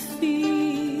that I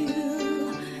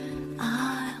feel,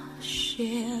 I'll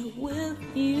share with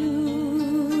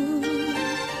you.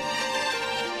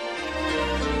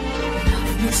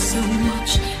 Love me so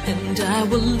much, and I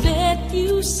will let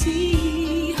you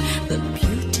see the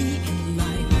beauty in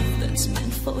life that's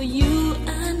meant for you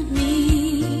and me.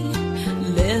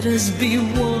 Let us be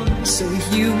one so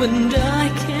you and I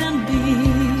can be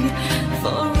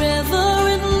forever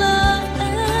in love,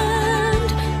 and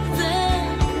then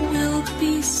we'll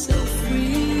be so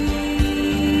free.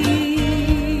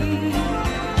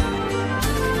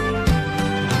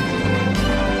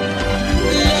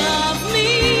 Love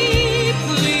me,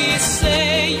 please say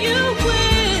you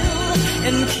will,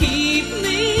 and keep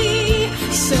me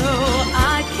so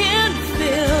I can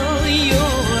fill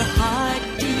your heart,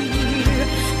 dear,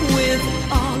 with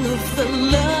all of the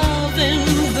love in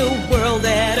the world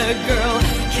that a girl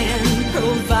can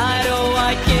provide. Oh,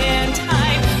 I can't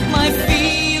hide my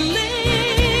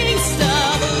feelings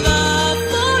of love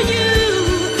for you.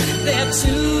 They're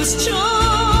too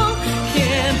strong,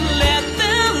 can't let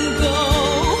them go.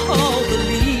 Oh,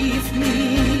 believe me,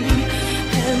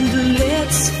 and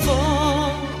let's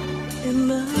fall in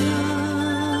love.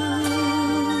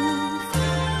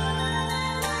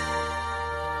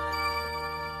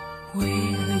 Where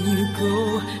you go,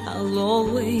 I'll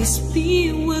always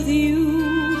be with you.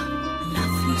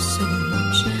 Love you so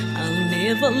much, I'll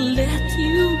never let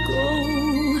you go.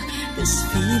 This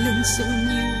feeling so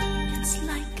new, it's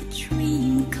like a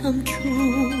dream come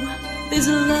true. This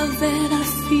love that I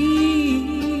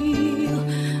feel,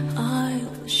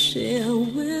 I'll share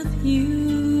with you.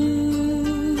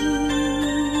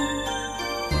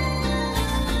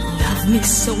 Love me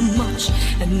so much,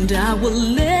 and I will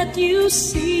let you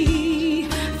see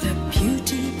the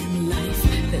beauty in life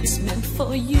that's meant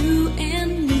for you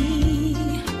and me.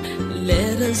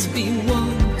 Let us be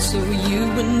one so you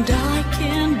and I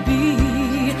can be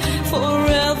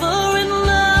forever in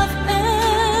love,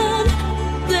 and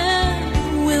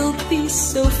then we'll be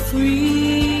so free.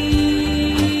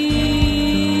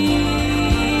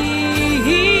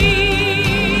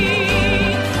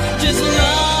 Just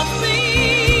love me,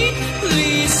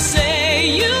 please say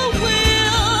you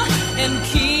will, and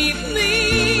keep me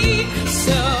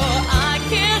so I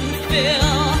can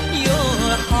fill your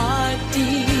heart,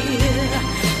 dear,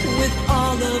 with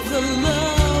all of the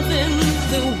love in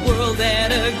the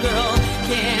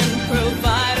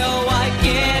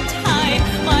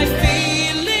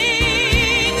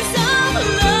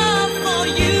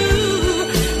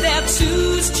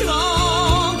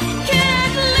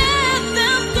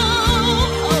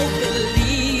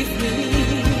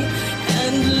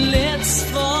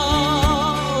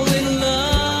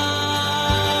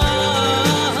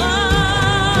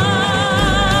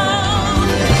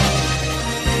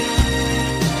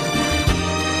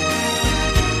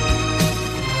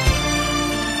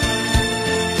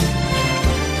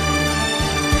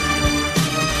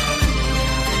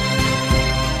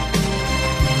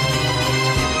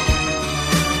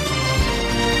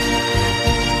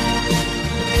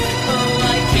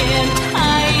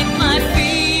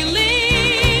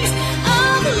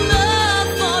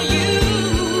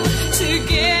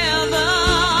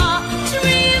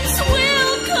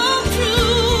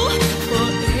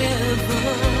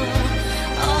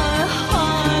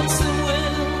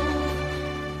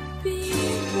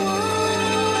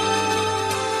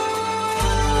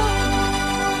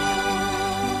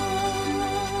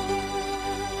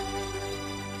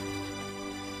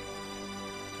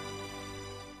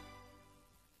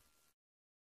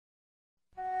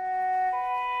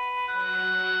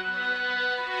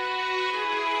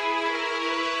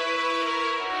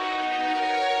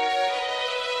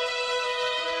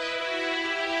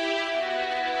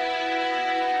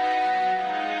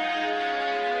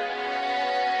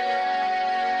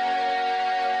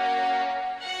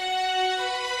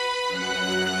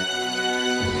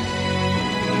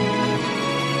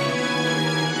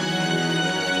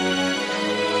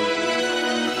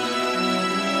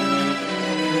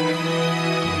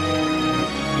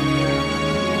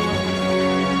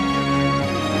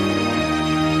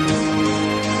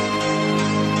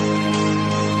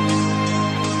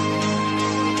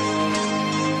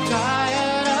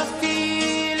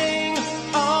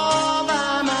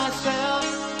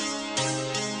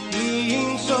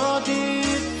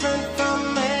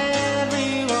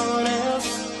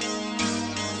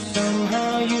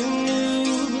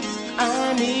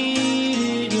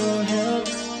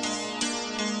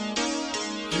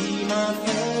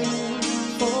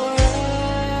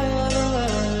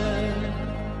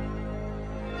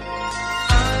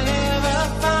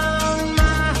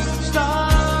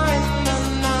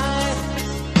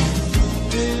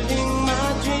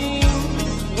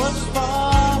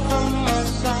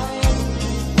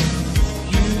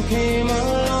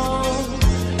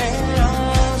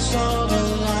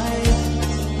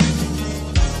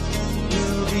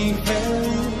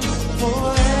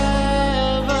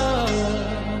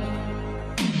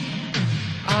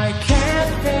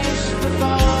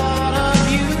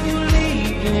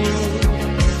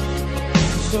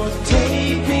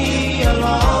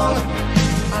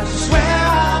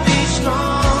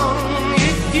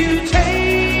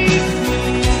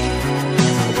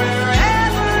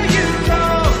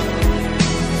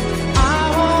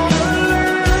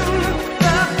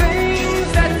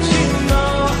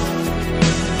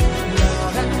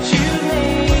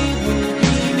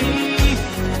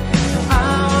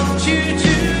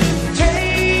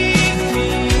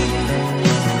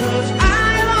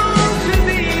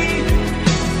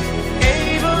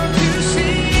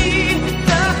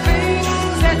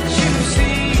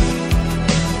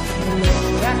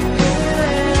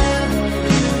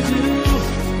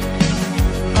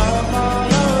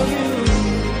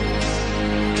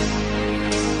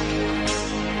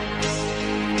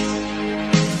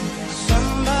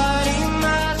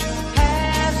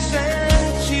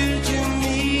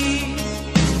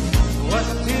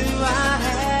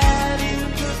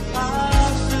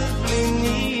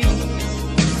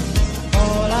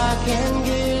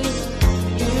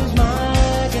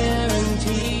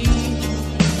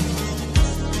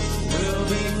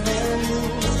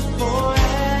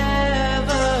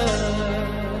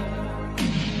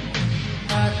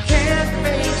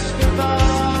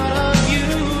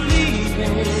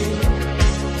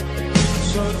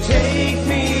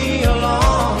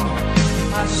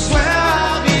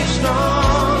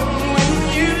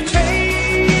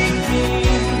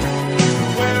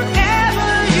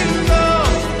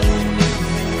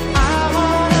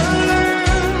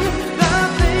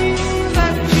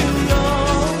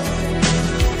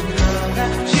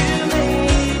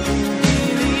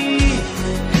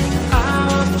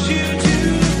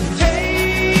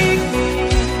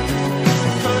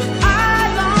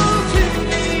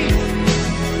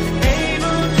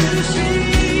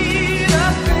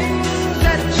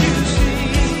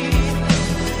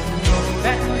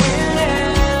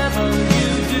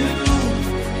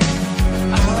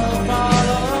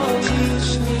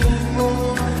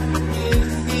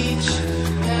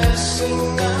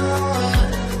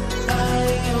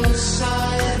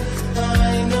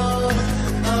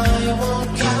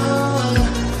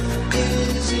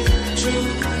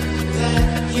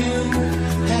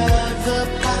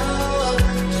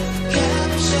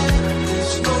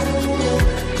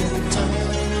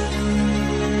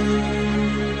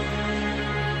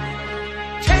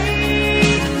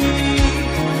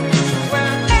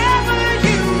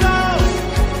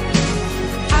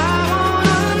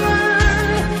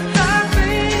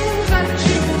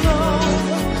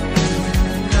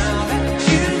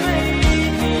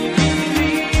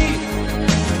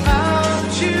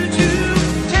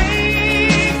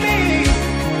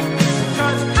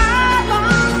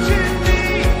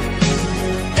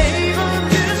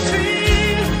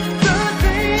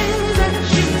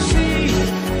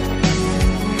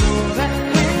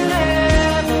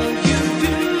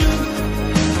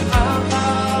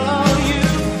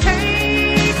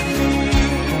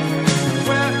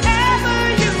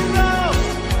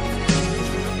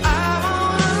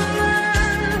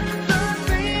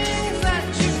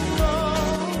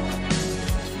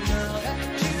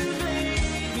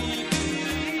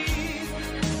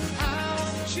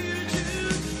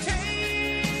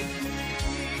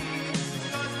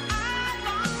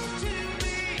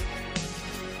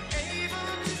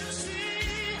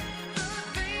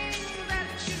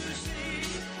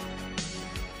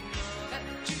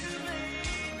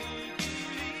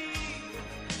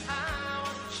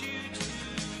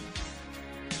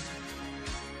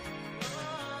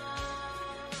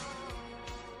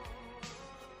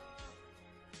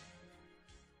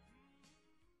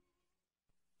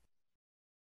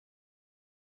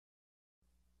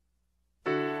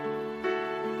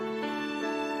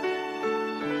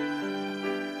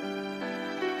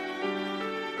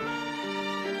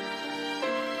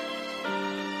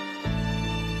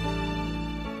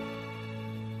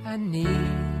I need,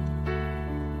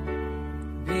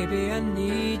 baby, I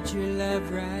need your love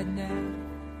right now.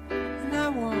 And I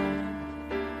want,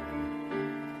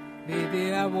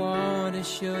 baby, I want to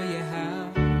show you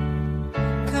how.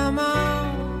 Come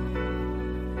on,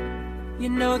 You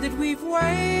know that we've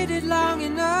waited long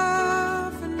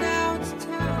enough, and now it's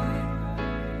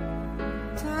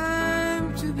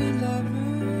time to be lovers.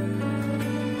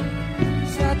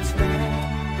 I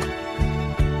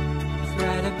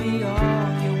try to be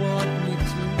all you want me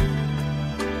to,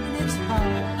 and it's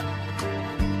hard,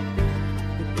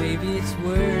 but baby it's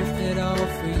worth it all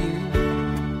for you.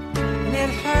 And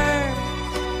it hurts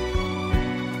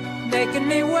making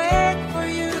me wait for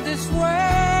you this way.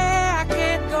 I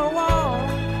can't go on,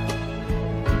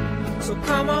 so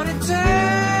come on and take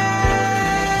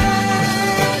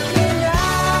me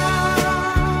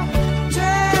now,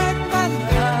 take my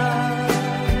love,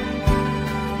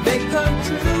 make come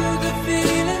true the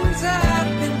feelings I've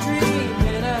been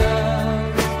dreaming of.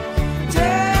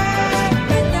 Take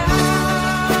me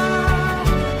now,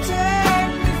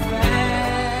 take me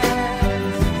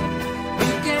fast.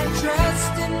 You can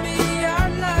trust in me, our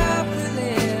love will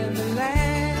ever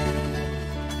last.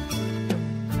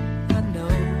 I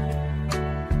know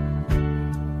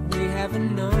we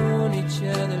haven't known each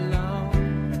other long,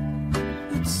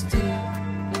 but still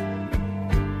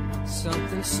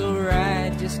something so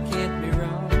right just can't be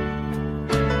wrong.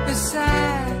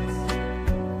 Besides,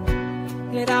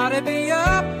 it ought to be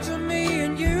up to me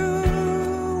and you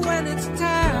when it's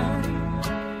time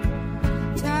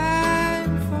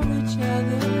for each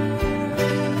other.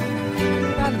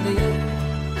 I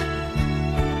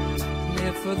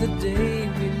live for the day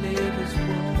we live as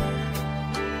one.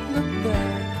 Look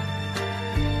back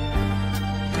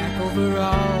over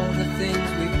all the things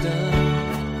we've done.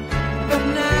 But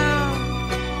now,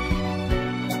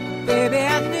 baby,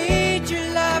 I need your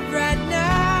love right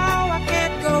now. I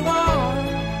can't go on,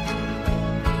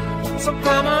 so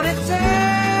come on and take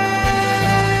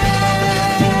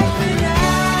me now,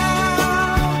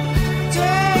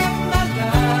 take my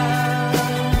love,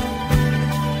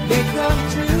 make come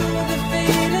true the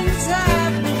feelings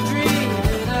I've been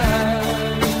dreaming of.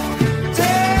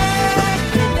 Take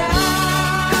me now,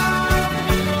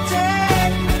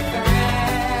 take me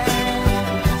fast.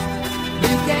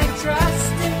 You can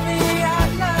trust in me, our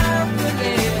love will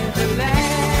ever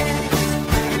last.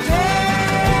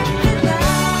 Take me now,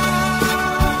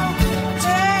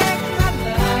 take my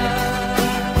love,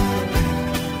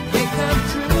 make come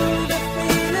true the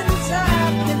feelings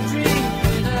I've been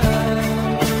dreaming of.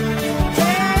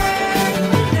 Take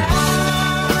me now,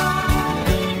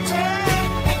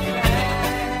 take me fast.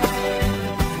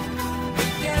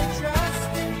 You can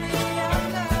trust in me, our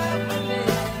love will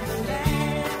ever last.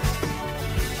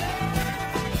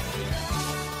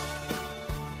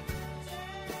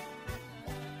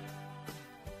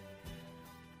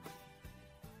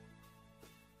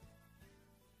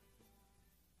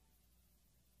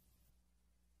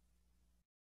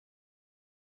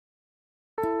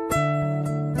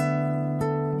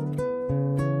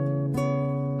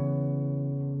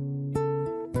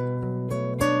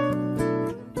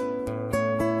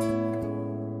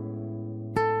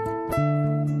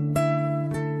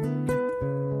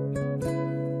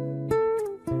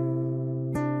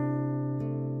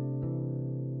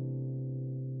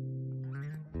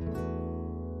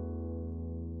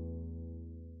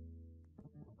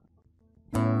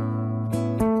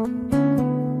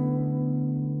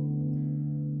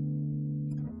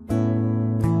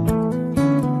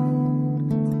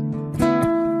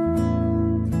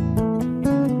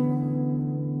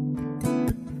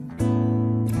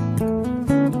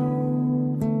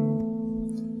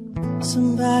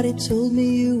 Somebody told me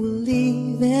you were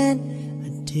leaving, I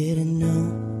didn't know.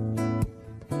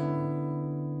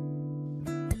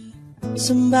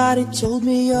 Somebody told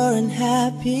me you're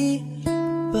unhappy,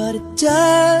 but it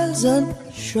doesn't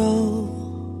show.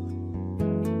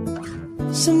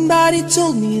 Somebody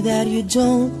told me that you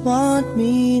don't want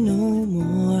me no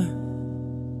more.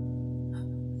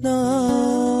 No.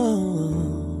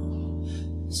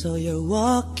 So you're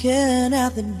walking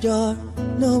out the door.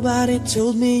 Nobody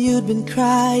told me you'd been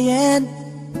crying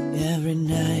every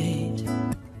night.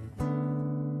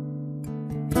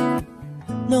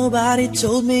 Nobody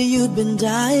told me you'd been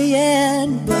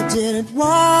dying, but didn't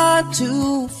want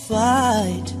to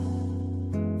fight.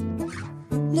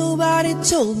 Nobody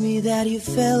told me that you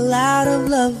fell out of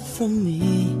love from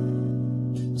me.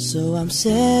 So I'm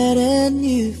setting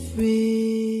you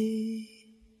free.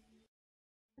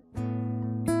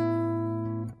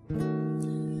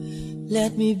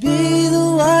 Let me be the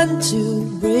one to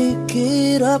break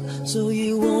it up, so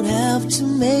you won't have to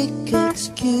make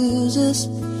excuses.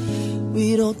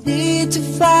 We don't need to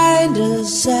find a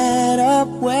setup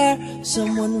where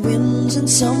someone wins and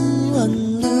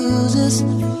someone loses.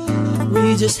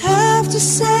 We just have to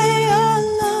say our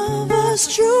love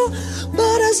was true,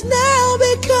 but has now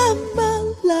become a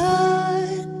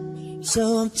lie. So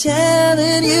I'm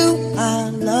telling you I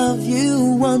love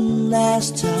you one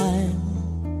last time,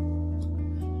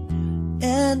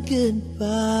 and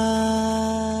goodbye.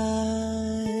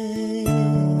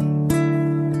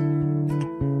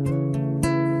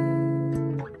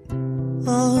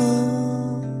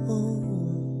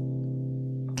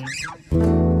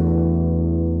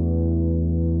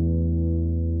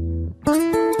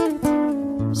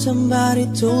 Somebody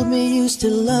told me you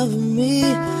still love me.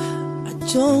 I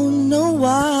don't know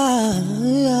why.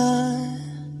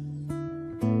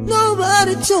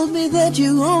 Nobody told me that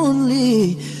you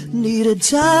only needed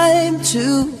time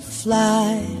to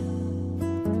fly.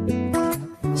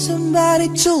 Somebody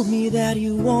told me that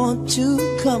you want to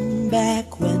come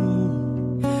back when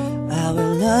our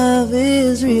love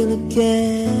is real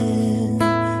again.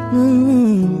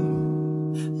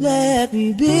 Let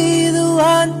me be the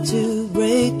one to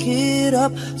break it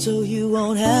up, so you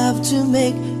won't have to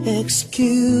make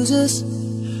excuses.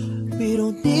 We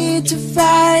don't need to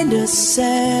find a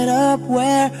setup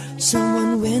where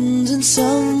someone wins and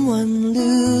someone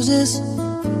loses.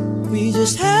 We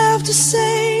just have to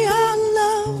say our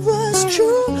love was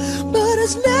true, but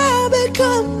it's now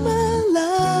become a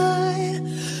lie.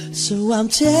 So I'm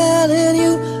telling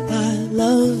you I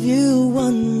love you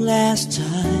one last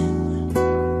time,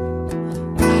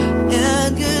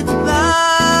 and goodbye.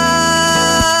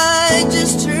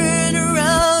 Just turn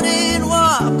around and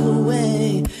walk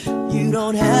away. You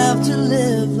don't have to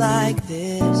live like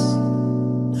this.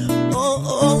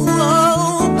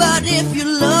 Oh, but if you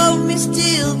love me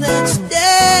still, then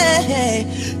stay.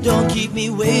 Don't keep me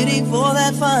waiting for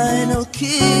that final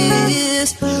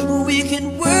kiss. We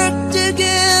can work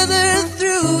together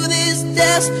through this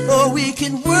test, or we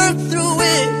can work through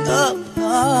it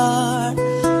apart.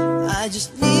 I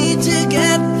just need to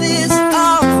get this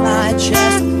off my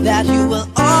chest, that you will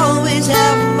always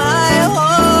have my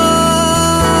heart.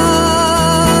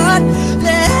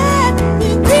 Let me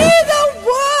be the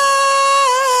one.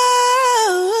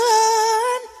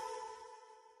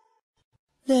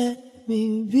 Let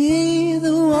me be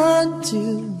the one to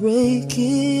break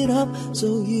it up,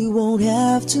 so you won't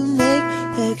have to make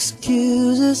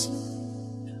excuses.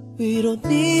 We don't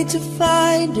need to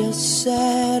find a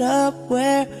setup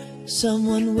where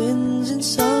someone wins and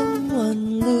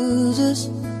someone loses.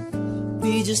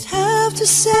 We just have to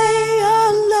say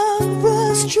our love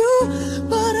was true,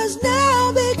 but has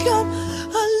now become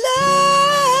a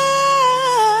lie.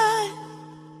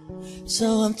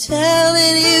 So I'm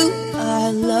telling you I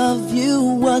love you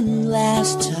one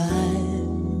last time,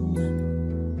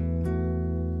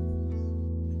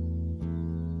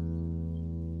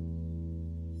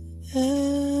 and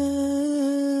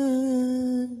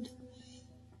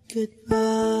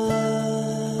goodbye.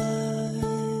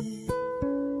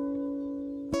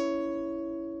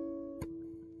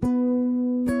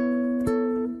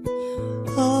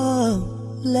 Oh,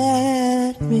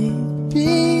 let me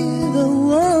be the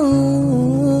one.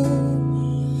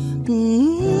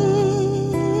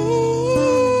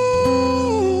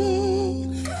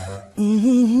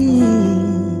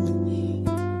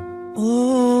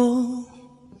 Oh,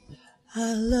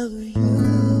 I love you.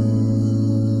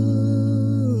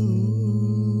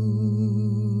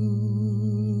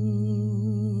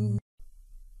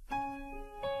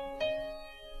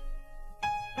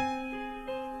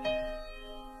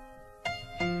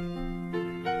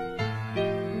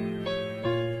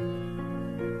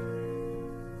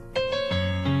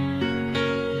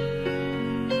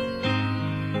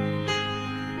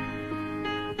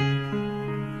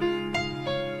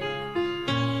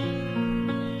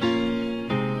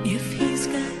 If he's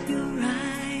got your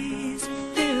eyes,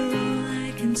 they're all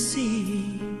I can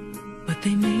see, but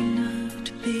they may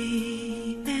not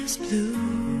be as blue.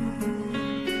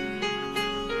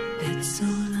 That's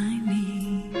all I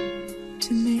need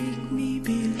to make me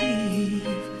believe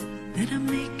that I'm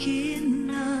making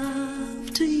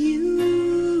love to you.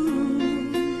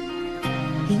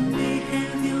 He may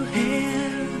have your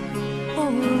hair or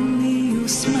only your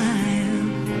smile,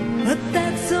 but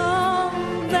that's all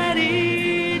that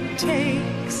it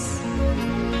takes.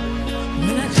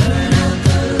 When I turn out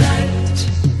the light,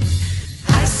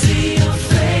 I see your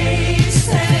face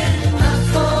and my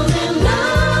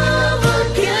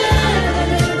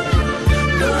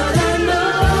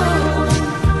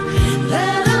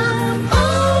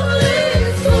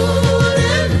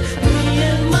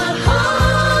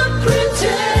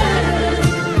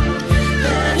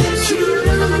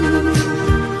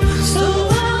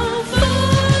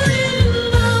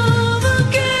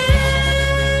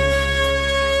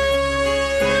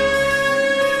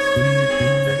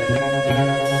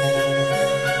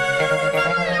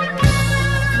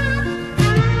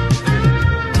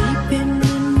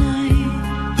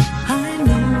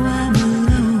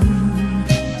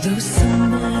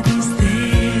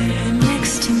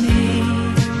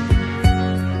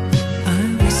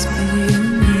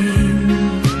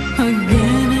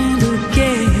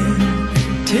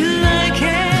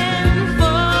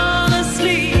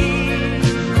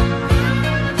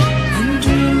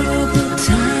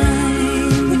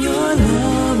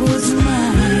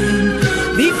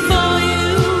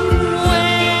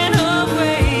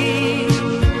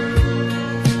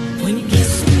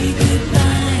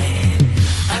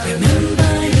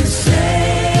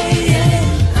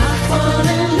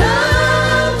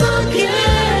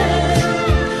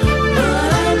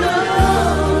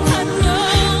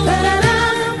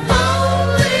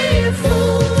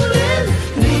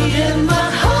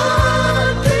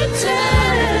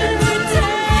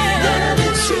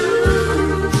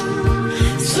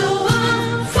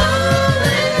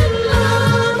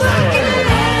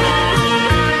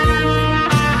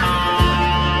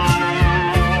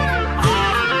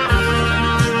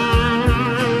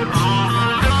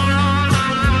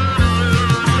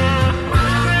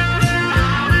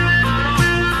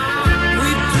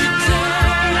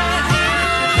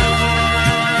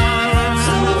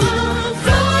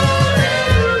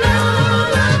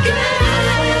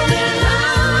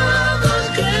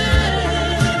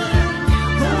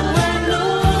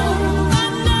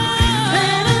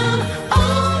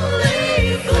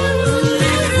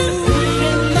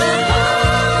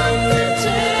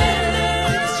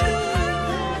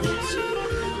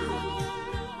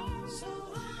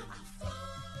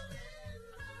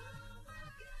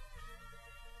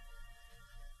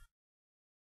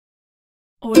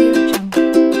Audio